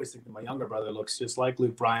think that my younger brother looks just like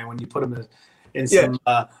Luke Bryan when you put him in some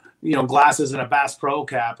glasses and a Bass Pro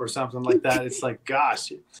cap or something like that. It's like,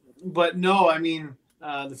 gosh, but no, I mean.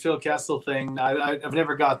 The Phil Kessel thing, I've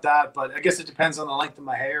never got that, but I guess it depends on the length of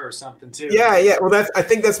my hair or something too. Yeah. Well, I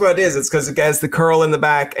think that's what it is. It's because it has the curl in the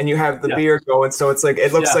back and you have the beard going, so it's like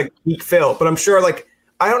it looks like peak Phil. But I'm sure, like,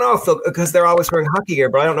 I don't know if because they're always wearing hockey gear,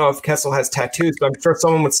 but I don't know if Kessel has tattoos. But I'm sure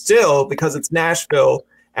someone would still, because it's Nashville,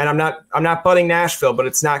 and I'm not butting Nashville, but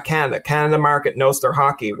it's not Canada. Canada market knows their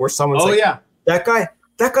hockey. Where someone's that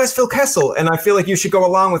guy's Phil Kessel, and I feel like you should go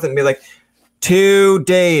along with it and be like, to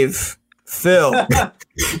Dave. Phil.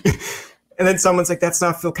 And then someone's like, that's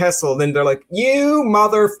not Phil Kessel. And then they're like, you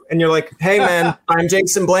mother. And you're like, hey, man, I'm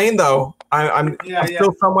Jason Blaine, though. I'm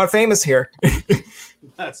still somewhat famous here.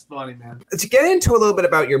 That's funny, man. To get into a little bit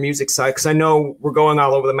about your music side, because I know we're going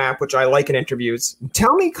all over the map, which I like in interviews.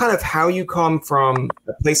 Tell me kind of how you come from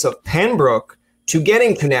a place of Pembroke to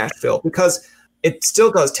getting to Nashville, because it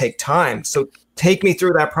still does take time. So take me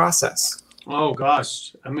through that process. Oh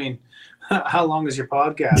gosh, I mean, how long is your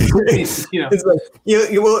podcast? I mean, it's like,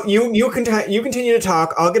 you continue to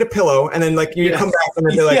talk. I'll get a pillow, and then like you come back and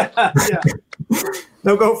then be like,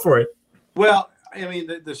 no, go for it. Well, I mean,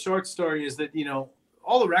 the short story is that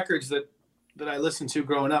all the records that I listened to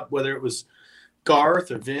growing up, whether it was Garth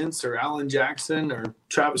or Vince or Alan Jackson or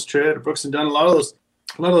Travis Tritt or Brooks and Dunn, a lot of those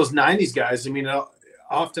 '90s guys. I mean,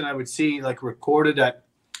 often I would see like recorded at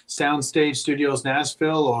Soundstage Studios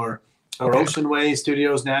Nashville or Ocean Way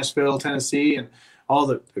Studios Nashville, Tennessee, and all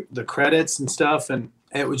the credits and stuff. And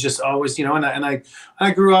it was just always, and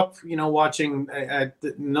I grew up, watching.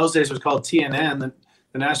 In those days, it was called TNN,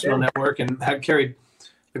 the Nashville Network, and had carried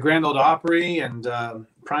the Grand Ole Opry and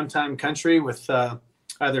Primetime Country with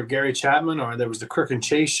either Gary Chapman, or there was the Kirk and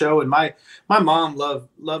Chase show. And my mom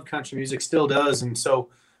loved country music, still does, and so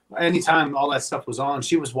anytime all that stuff was on,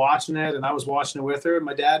 she was watching it, and I was watching it with her.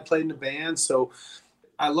 My dad played in the band, so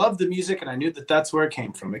I loved the music, and I knew that that's where it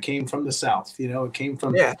came from. It came from the South, it came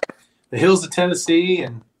from the hills of Tennessee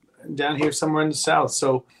and down here somewhere in the South.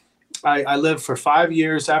 So I lived for 5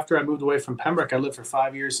 years after I moved away from Pembroke. I lived for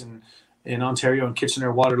 5 years in Ontario and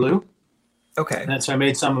Kitchener-Waterloo. Okay. And that's how I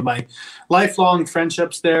made some of my lifelong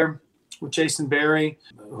friendships there with Jason Barry,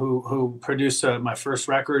 who produced my first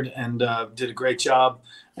record and did a great job.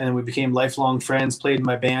 And then we became lifelong friends, played in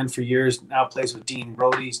my band for years, now plays with Dean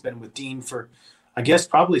Brody. He's been with Dean for, I guess,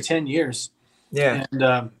 probably 10 years. Yeah.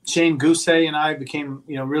 And Shane Gousset and I became,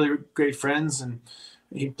 really great friends. And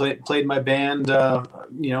he played my band,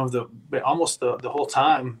 almost the whole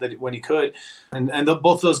time when he could. And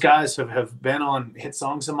both those guys have been on hit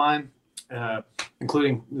songs of mine,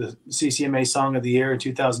 including the CCMA Song of the Year in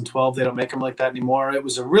 2012. They don't make them like that anymore. It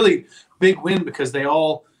was a really big win because they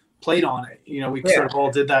all played on it. We sort of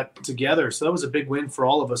all did that together. So that was a big win for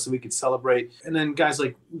all of us that we could celebrate. And then guys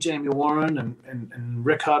like Jamie Warren and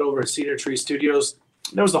Rick Hutt over at Cedar Tree Studios.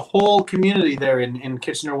 There was a whole community there in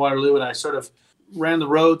Kitchener-Waterloo, and I sort of ran the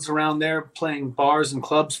roads around there playing bars and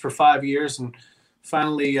clubs for 5 years, and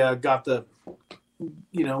finally got the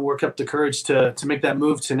work up the courage to make that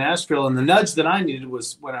move to Nashville. And the nudge that I needed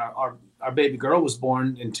was when our baby girl was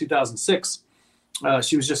born in 2006.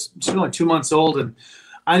 She was only 2 months old, and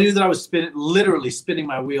I knew that I was literally spinning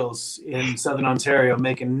my wheels in Southern Ontario,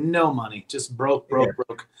 making no money, just broke.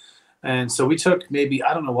 And so we took maybe,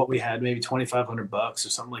 I don't know what we had, maybe $2,500 or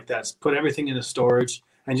something like that. Put everything into storage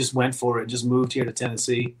and just went for it. Just moved here to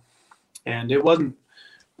Tennessee. And it wasn't,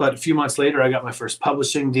 but a few months later, I got my first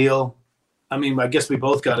publishing deal. I mean, I guess we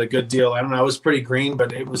both got a good deal. I don't know. I was pretty green,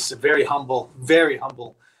 but it was a very humble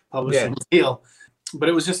publishing deal. But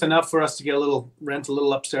it was just enough for us to rent a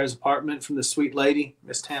little upstairs apartment from the sweet lady,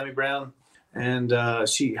 Miss Tammy Brown. And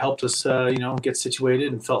she helped us, get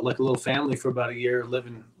situated and felt like a little family for about a year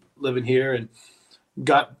living here, and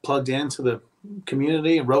got plugged into the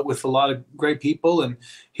community and wrote with a lot of great people. And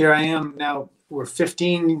here I am now. We're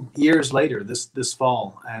 15 years later this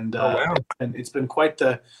fall. And and it's been quite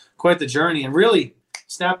the journey, and really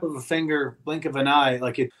snap of a finger, blink of an eye.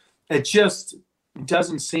 Like it just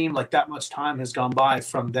doesn't seem like that much time has gone by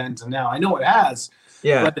from then to now. I know it has,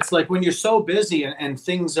 but it's like when you're so busy and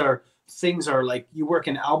things are like, you work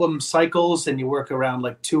in album cycles and you work around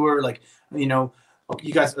like tour, like,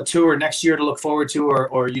 you got a tour next year to look forward to,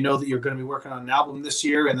 or that you're going to be working on an album this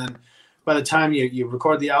year. And then by the time you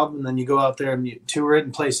record the album, then you go out there and you tour it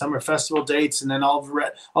and play summer festival dates. And then all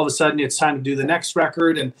of a sudden it's time to do the next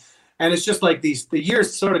record. And it's just like the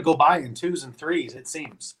years sort of go by in twos and threes, it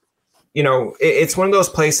seems. It's one of those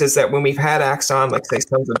places that when we've had acts on, like say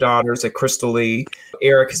Sons of Daughters at Crystal Lee,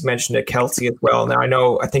 Eric has mentioned at Kelsey as well.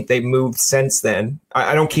 Now I think they've moved since then.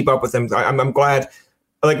 I don't keep up with them. I'm glad,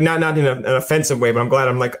 like not in an offensive way, but I'm glad.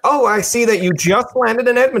 I'm like, oh, I see that you just landed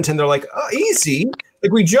in Edmonton. They're like, oh, easy.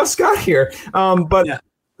 Like we just got here.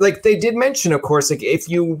 Like they did mention, of course, like if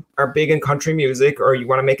you are big in country music or you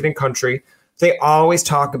want to make it in country, they always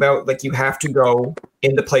talk about like you have to go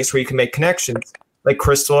in the place where you can make connections. Like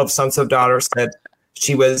Crystal of Sons of Daughters said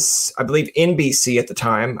she was, I believe, in BC at the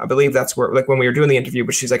time. I believe that's where, like when we were doing the interview,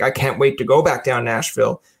 but she's like, I can't wait to go back down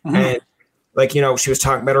Nashville. Mm-hmm. And like, she was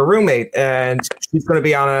talking about her roommate, and she's going to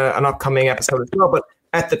be on an upcoming episode as well. But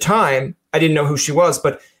at the time, I didn't know who she was,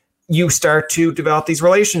 but you start to develop these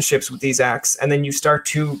relationships with these acts, and then you start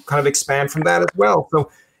to kind of expand from that as well.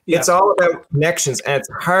 So it's all about connections, and it's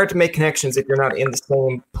hard to make connections if you're not in the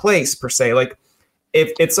same place per se. Like,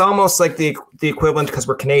 if it's almost like the equivalent, because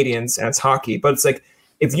we're Canadians and it's hockey, but it's like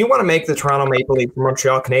if you want to make the Toronto Maple Leafs or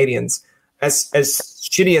Montreal Canadiens, as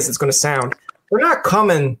shitty as it's going to sound, they're not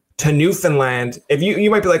coming to Newfoundland. If you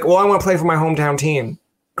might be like, well, I want to play for my hometown team.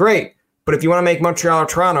 Great. But if you want to make Montreal or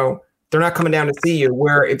Toronto, they're not coming down to see you.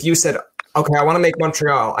 Where if you said, okay, I want to make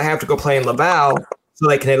Montreal, I have to go play in Laval so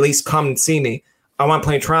they can at least come and see me. I want to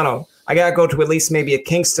play in Toronto. I got to go to at least maybe a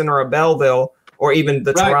Kingston or a Belleville or even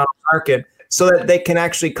the Toronto market so that they can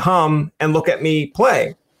actually come and look at me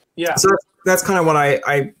play. Yeah. So that's kind of what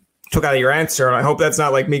I took out of your answer. And I hope that's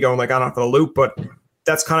not like me going like, I'm off the loop, but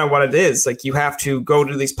that's kind of what it is. Like you have to go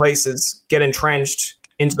to these places, get entrenched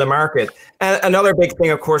into the market. And another big thing,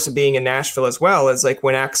 of course, of being in Nashville as well is like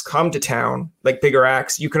when acts come to town, like bigger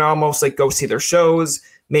acts, you can almost like go see their shows.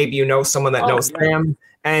 Maybe you know someone that knows them,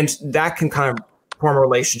 and that can kind of form a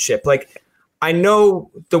relationship. Like I know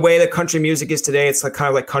the way that country music is today, it's like kind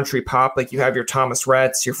of like country pop. Like you have your Thomas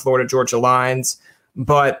Rhetts, your Florida Georgia Lines,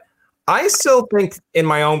 but I still think in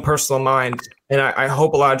my own personal mind, and I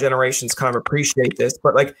hope a lot of generations kind of appreciate this,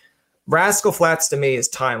 but like Rascal Flatts to me is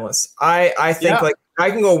timeless. I think like I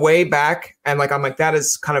can go way back and like I'm like that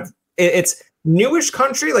is kind of it's newish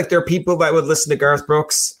country. Like there are people that would listen to Garth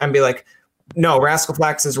Brooks and be like, no, Rascal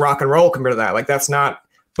Flatts is rock and roll compared to that. Like that's not.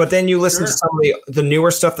 But then you listen to some of the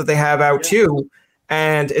newer stuff that they have out too,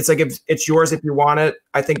 and it's like if it's yours if you want it.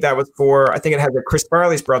 I think that was I think it had Chris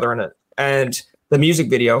Farley's brother in it and the music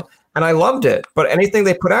video. And I loved it, but anything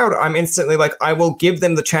they put out, I'm instantly like, I will give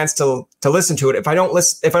them the chance to listen to it. If I don't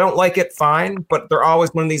like it, fine. But they're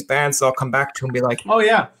always one of these bands that I'll come back to and be like, oh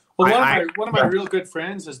yeah. Well, one of my real good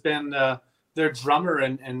friends has been their drummer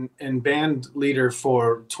and band leader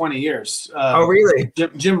for 20 years. Oh really?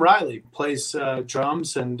 Jim Riley plays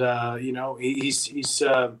drums, and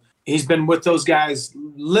he's been with those guys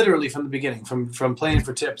literally from the beginning, from playing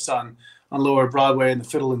for Tips on Lower Broadway and the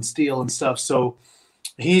Fiddle and Steel and stuff. So.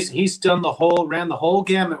 He's ran the whole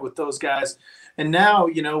gamut with those guys. And now,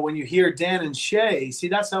 when you hear Dan and Shay, see,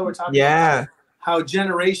 that's how we're talking about how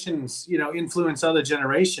generations, influence other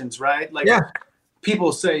generations, right? Like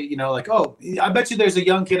people say, like, oh, I bet you there's a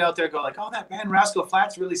young kid out there go like, oh, that band Rascal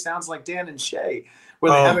Flatts really sounds like Dan and Shay,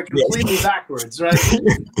 where they have it completely backwards, right?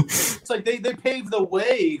 It's like they paved the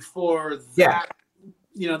way for that.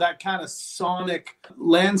 That kind of sonic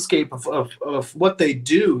landscape of what they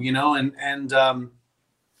do, and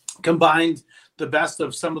combined the best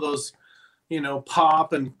of some of those,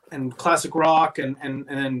 pop and classic rock and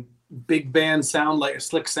then big band sound, like a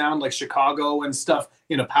slick sound like Chicago and stuff,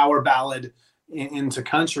 power ballad into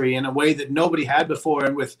country in a way that nobody had before.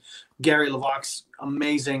 And with Gary LeVox's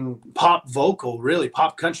amazing pop vocal, really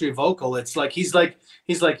pop country vocal, it's like he's like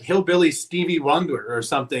hillbilly Stevie Wonder or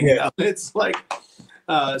something. It's like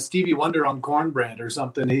Stevie Wonder on Cornbread or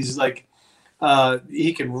something. He's like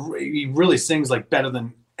he really sings like better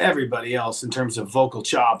than everybody else in terms of vocal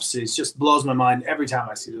chops. It just blows my mind every time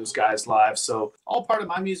I see those guys live. So all part of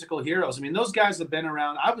my musical heroes. I mean, those guys have been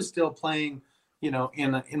around. I was still playing,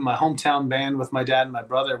 in my hometown band with my dad and my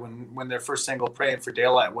brother when their first single "Praying for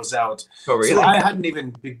Daylight" was out. Oh, really? So I hadn't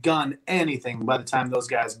even begun anything by the time those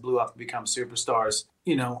guys blew up and become superstars.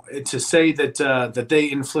 To say that they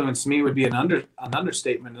influenced me would be an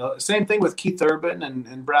understatement. Same thing with Keith Urban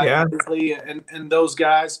and Brad Paisley and those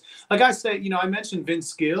guys. Like I say, I mentioned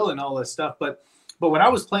Vince Gill and all this stuff, but when I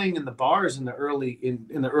was playing in the bars in the early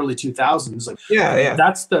 2000s, like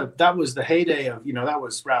that was the heyday of that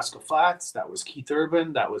was Rascal Flatts, that was Keith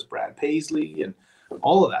Urban, that was Brad Paisley, and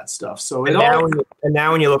all of that stuff. So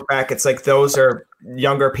now when you look back, it's like those are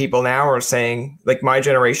younger people now are saying, like my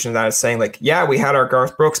generation that is saying like, yeah, we had our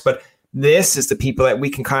Garth Brooks, but this is the people that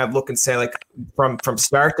we can kind of look and say like from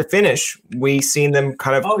start to finish, we seen them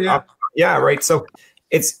kind of right. So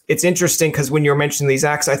it's interesting because when you're mentioning these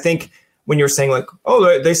acts, I think when you're saying like,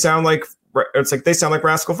 oh, they sound like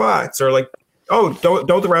Rascal Flatts, or like, oh, don't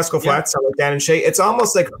the Rascal Flatts sound like Dan and Shay? It's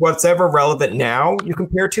almost like what's ever relevant now you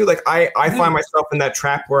compare to. Like I find myself in that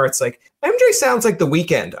trap where it's like MJ sounds like The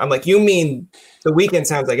Weeknd. I'm like, you mean The Weeknd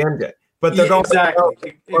sounds like MJ? But they're going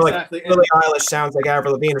or like Billie Eilish sounds like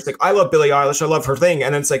Avril Lavigne. It's like I love Billie Eilish, I love her thing,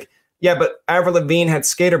 and then it's like, yeah, but Avril Lavigne had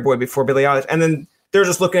Skater Boy before Billie Eilish, and then they're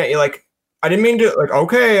just looking at you like, I didn't mean to. Like,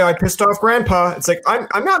 okay, I pissed off Grandpa. It's like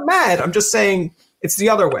I'm not mad. I'm just saying it's the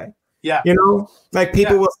other way. Yeah. Like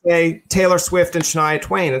people will say Taylor Swift and Shania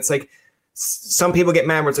Twain. It's like some people get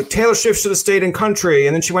mad where it's like Taylor Swift should have stayed in country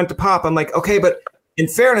and then she went to pop. I'm like, okay, but in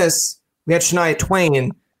fairness, we had Shania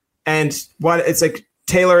Twain, and it's like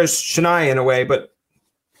Taylor is Shania in a way, but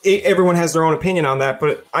everyone has their own opinion on that.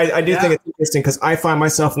 But I do think it's interesting because I find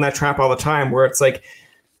myself in that trap all the time where it's like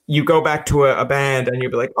you go back to a band and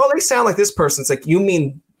you'll be like, oh, they sound like this person. It's like, you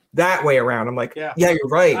mean that way around. I'm like, yeah, you're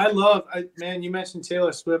right. Man, you mentioned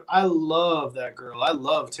Taylor Swift. I love that girl. I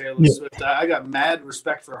love Taylor Swift. I got mad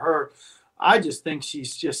respect for her. I just think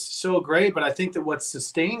she's just so great. But I think that what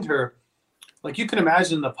sustained her, like you can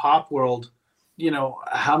imagine in the pop world, you know,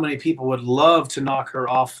 how many people would love to knock her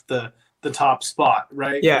off the top spot,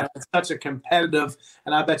 right? Yeah. You know, it's such a competitive,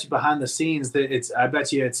 and I bet you behind the scenes that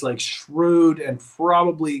it's like shrewd and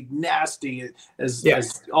probably nasty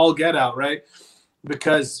as all get out, right?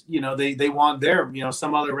 Because, you know, they want their, you know,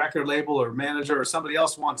 some other record label or manager or somebody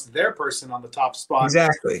else wants their person on the top spot.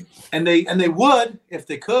 Exactly. And they would if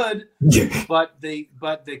they could, but they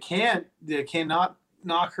cannot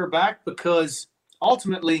knock her back because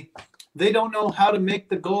ultimately they don't know how to make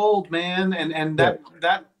the gold, man. And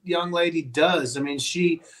that young lady does. I mean,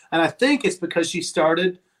 and I think it's because she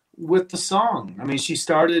started with the song. I mean, she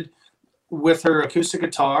started with her acoustic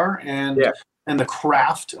guitar and the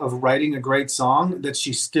craft of writing a great song that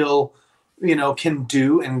she still, you know, can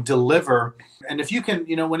do and deliver. And if you can,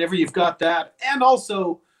 you know, whenever you've got that, and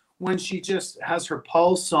also when she just has her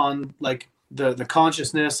pulse on like the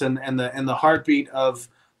consciousness and the heartbeat of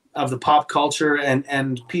the pop culture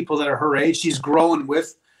and people that are her age, she's growing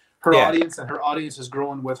with her audience, and her audience is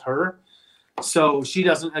growing with her. So she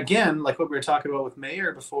doesn't, again, like what we were talking about with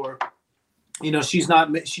Mayer before, you know, she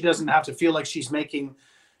doesn't have to feel like she's making,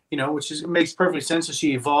 you know, it makes perfect sense that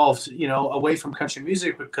she evolved, you know, away from country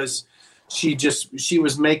music because she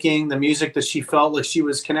was making the music that she felt like she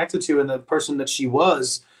was connected to and the person that she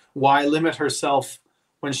was. Why limit herself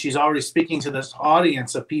when she's already speaking to this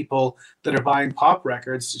audience of people that are buying pop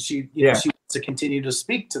records? She wants to continue to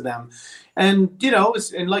speak to them. And, you know,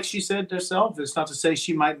 and like she said herself, it's not to say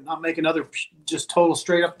she might not make another just total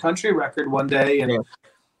straight up country record one day.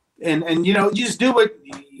 And you know, you just do what,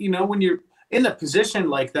 you know, when you're in a position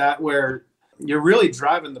like that where you're really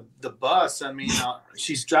driving the bus. I mean,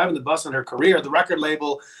 she's driving the bus in her career. The record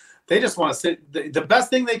label, they just want to sit. The best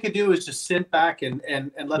thing they could do is just sit back and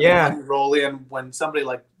let the money roll in when somebody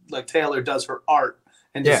like Taylor does her art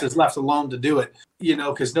and just is left alone to do it. You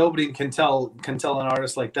know, because nobody can tell an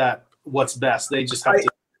artist like that what's best. They just have to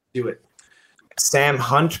do it. Sam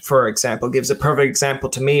Hunt, for example, gives a perfect example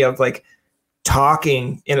to me of like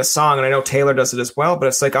talking in a song, and I know Taylor does it as well, but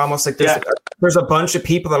it's like almost like there's a bunch of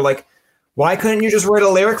people that are like, why couldn't you just write a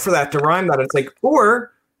lyric for that to rhyme that? It's like,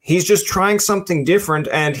 or he's just trying something different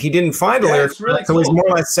and he didn't find a lyric. Really so cool. He's more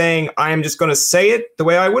or less saying, I am just going to say it the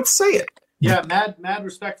way I would say it. Yeah, mad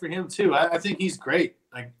respect for him too. I think he's great,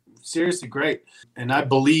 like seriously great. And I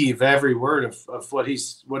believe every word of what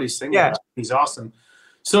he's singing about. He's awesome.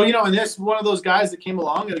 So, you know, and that's one of those guys that came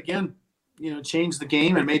along and again, you know, changed the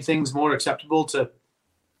game and made things more acceptable to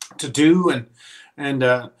do. And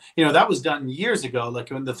you know, that was done years ago. Like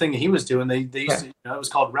when the thing that he was doing, they used to, you know, it was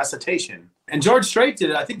called recitation. And George Strait did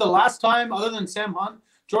it. I think the last time, other than Sam Hunt,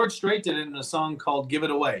 George Strait did it in a song called "Give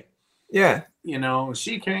It Away." Yeah. You know,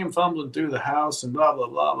 she came fumbling through the house and blah, blah,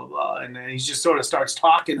 blah, blah, blah. And then he just sort of starts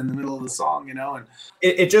talking in the middle of the song, you know. And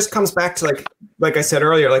it just comes back to like I said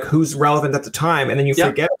earlier, like who's relevant at the time. And then you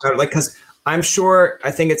forget about it. Like, because I'm sure,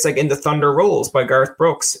 I think it's like in The Thunder Rolls by Garth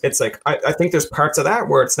Brooks. It's like, I think there's parts of that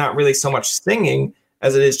where it's not really so much singing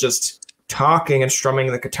as it is just talking and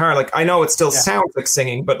strumming the guitar. Like, I know it still sounds like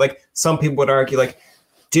singing, but like some people would argue like,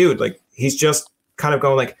 dude, like he's just kind of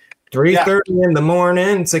going like 3:30 in the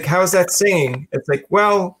morning. It's like, how is that singing? It's like,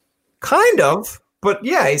 well, kind of, but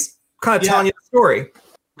yeah, he's kind of telling you the story.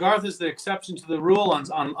 Garth is the exception to the rule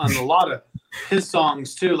on a lot of his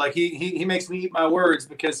songs too. Like he makes me eat my words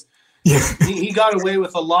because he got away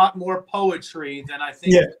with a lot more poetry than I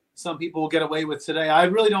think some people will get away with today. I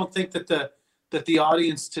really don't think that the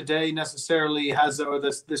audience today necessarily has, or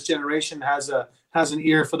this generation has an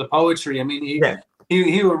ear for the poetry. I mean,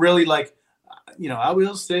 he would really like, you know, I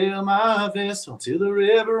will sail my vessel till the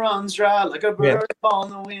river runs dry like a bird upon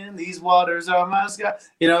the wind. These waters are my sky.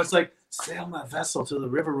 You know, it's like, sail my vessel till the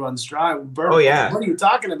river runs dry. Bird, what are you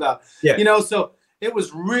talking about? Yeah. You know, so it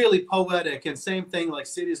was really poetic. And same thing, like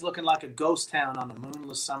cities looking like a ghost town on a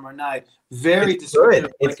moonless summer night. Very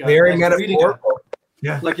descriptive. It's very metaphorical.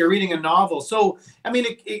 Like you're reading a novel. So, I mean,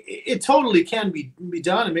 it totally can be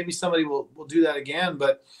done, and maybe somebody will do that again.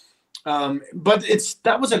 But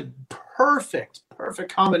that was a perfect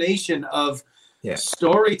combination of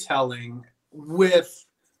storytelling with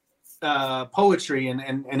poetry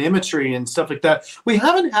and imagery and stuff like that. We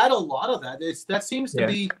haven't had a lot of that. That seems to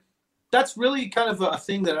be, that's really kind of a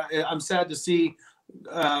thing that I'm sad to see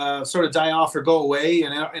sort of die off or go away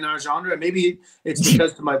in our genre. Maybe it's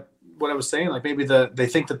because of what I was saying, like maybe they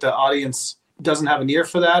think that the audience doesn't have an ear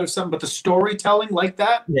for that or something, but the storytelling like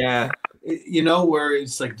that, you know, where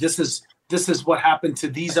it's like, this is this is what happened to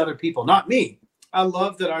these other people, not me. I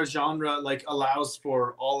love that our genre like allows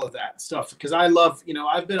for all of that stuff, because I love,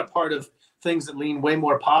 I've been a part of things that lean way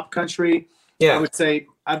more pop country. Yeah. I would say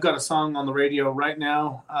I've got a song on the radio right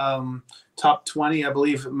now, top 20, I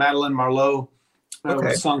believe, Madeline Marlowe,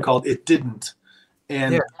 a song called It Didn't.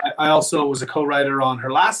 And I also was a co-writer on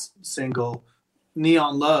her last single,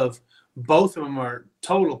 Neon Love. Both of them are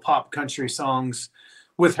total pop country songs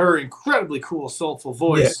with her incredibly cool, soulful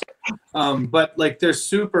voice. Yeah. But like they're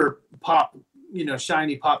super pop,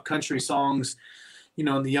 shiny pop country songs,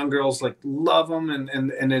 and the young girls like love them.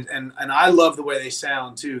 And I love the way they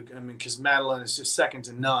sound too. I mean, because Madeline is just second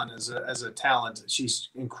to none as a talent. She's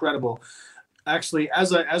incredible. Actually,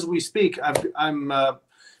 as we speak, I'm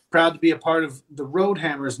proud to be a part of the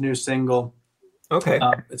Roadhammers' new single. Okay.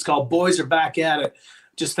 It's called Boys Are Back at It.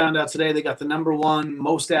 Just found out today they got the #1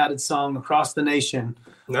 most added song across the nation.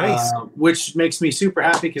 Nice. Which makes me super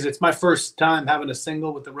happy because it's my first time having a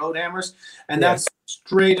single with the Roadhammers. And that's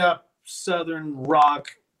straight up Southern rock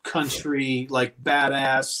country, like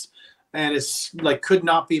badass. And it's like could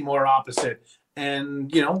not be more opposite.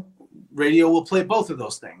 And, radio will play both of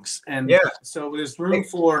those things. And so there's room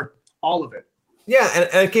for all of it. Yeah,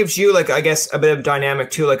 and it gives you, like, I guess, a bit of dynamic,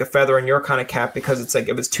 too, like a feather in your kind of cap, because it's like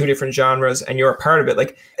if it's two different genres and you're a part of it,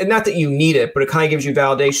 like, and not that you need it, but it kind of gives you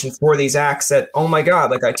validation for these acts that, oh my God,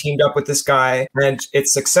 like I teamed up with this guy and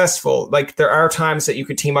it's successful. Like there are times that you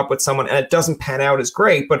could team up with someone and it doesn't pan out as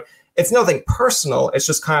great, but it's nothing personal. It's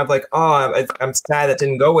just kind of like, oh, I'm sad that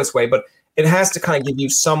didn't go this way, but it has to kind of give you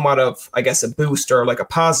somewhat of, I guess, a boost or like a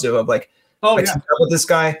positive of like, I teamed up with this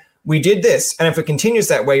guy. We did this. And if it continues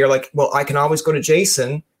that way, you're like, well, I can always go to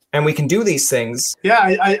Jason and we can do these things.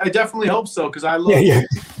 Yeah, I definitely hope so. Because I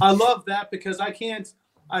love that because I can't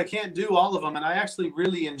do all of them. And I actually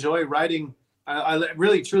really enjoy writing. I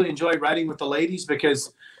really, truly enjoy writing with the ladies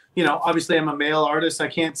because, obviously I'm a male artist. I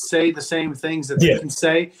can't say the same things that they can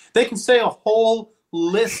say. They can say a whole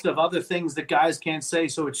list of other things that guys can't say.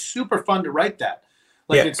 So it's super fun to write that.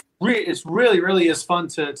 Like it's really, really is fun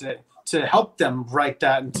to help them write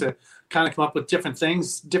that and to kind of come up with different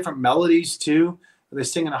things, different melodies too. They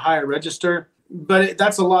sing in a higher register, but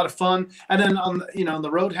that's a lot of fun. And then on the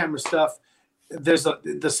Roadhammer stuff,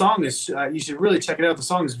 the song is, you should really check it out. The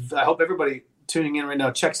song is, I hope everybody tuning in right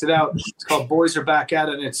now checks it out. It's called Boys Are Back at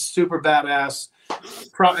It. And it's super badass.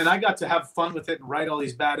 And I got to have fun with it and write all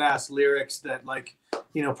these badass lyrics that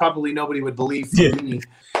probably nobody would believe for me.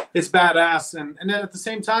 It's badass. And then at the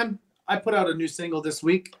same time, I put out a new single this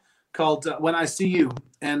week called When I See You.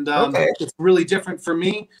 And it's really different for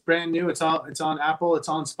me. It's brand new. It's on Apple. It's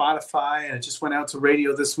on Spotify. And it just went out to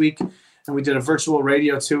radio this week. And we did a virtual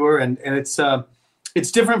radio tour. And it's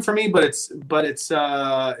different for me, but it's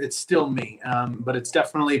still me. But it's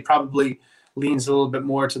definitely probably leans a little bit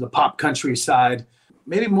more to the pop country side,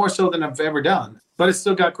 maybe more so than I've ever done. But it's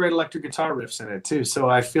still got great electric guitar riffs in it too. So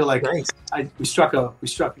I feel like we struck a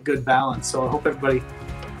good balance. So I hope everybody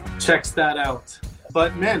checks that out.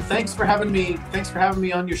 But man, thanks for having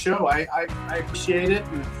me on your show. I appreciate it,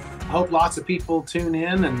 and I hope lots of people tune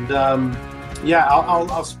in. And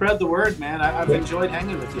I'll spread the word, man. I've enjoyed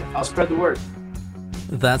hanging with you. I'll spread the word.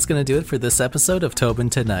 That's going to do it for this episode of Tobin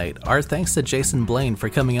Tonight. Our thanks to Jason Blaine for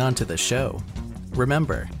coming on to the show.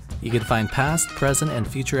 Remember, you can find past, present, and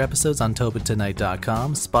future episodes on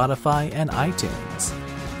TobinTonight.com, Spotify, and iTunes.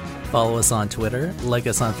 Follow us on Twitter, like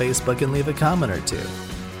us on Facebook, and leave a comment or two.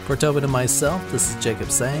 For Tobin and myself, this is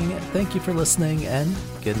Jacob saying thank you for listening and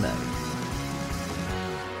good night.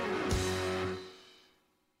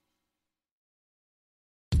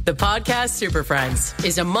 The Podcast Super Friends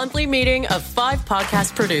is a monthly meeting of 5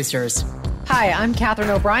 podcast producers. Hi, I'm Katherine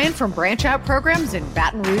O'Brien from Branch Out Programs in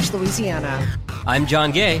Baton Rouge, Louisiana. I'm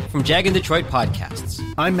John Gay from Jag and Detroit Podcasts.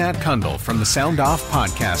 I'm Matt Kundle from the Sound Off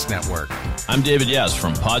Podcast Network. I'm David Yaz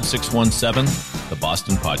from Pod 617, the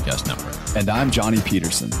Boston Podcast Network. And I'm Johnny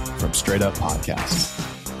Peterson from Straight Up Podcasts.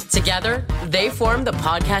 Together, they form the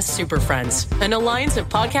Podcast Super Friends, an alliance of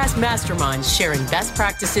podcast masterminds sharing best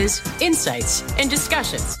practices, insights, and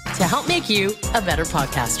discussions to help make you a better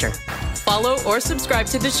podcaster. Follow or subscribe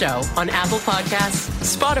to the show on Apple Podcasts,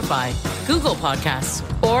 Spotify, Google Podcasts,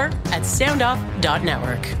 or at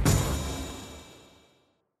soundoff.network.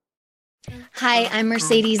 Hi, I'm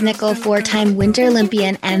Mercedes Nichol, 4-time Winter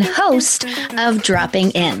Olympian and host of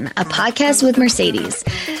Dropping In, a podcast with Mercedes.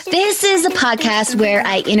 This is a podcast where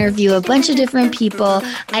I interview a bunch of different people.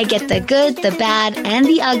 I get the good, the bad, and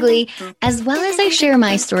the ugly, as well as I share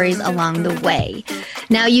my stories along the way.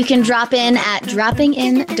 Now you can drop in at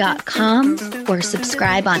droppingin.com or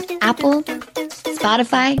subscribe on Apple,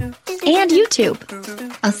 Spotify, and YouTube.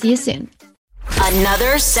 I'll see you soon.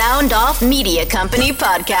 Another Sound Off Media Company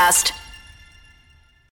podcast.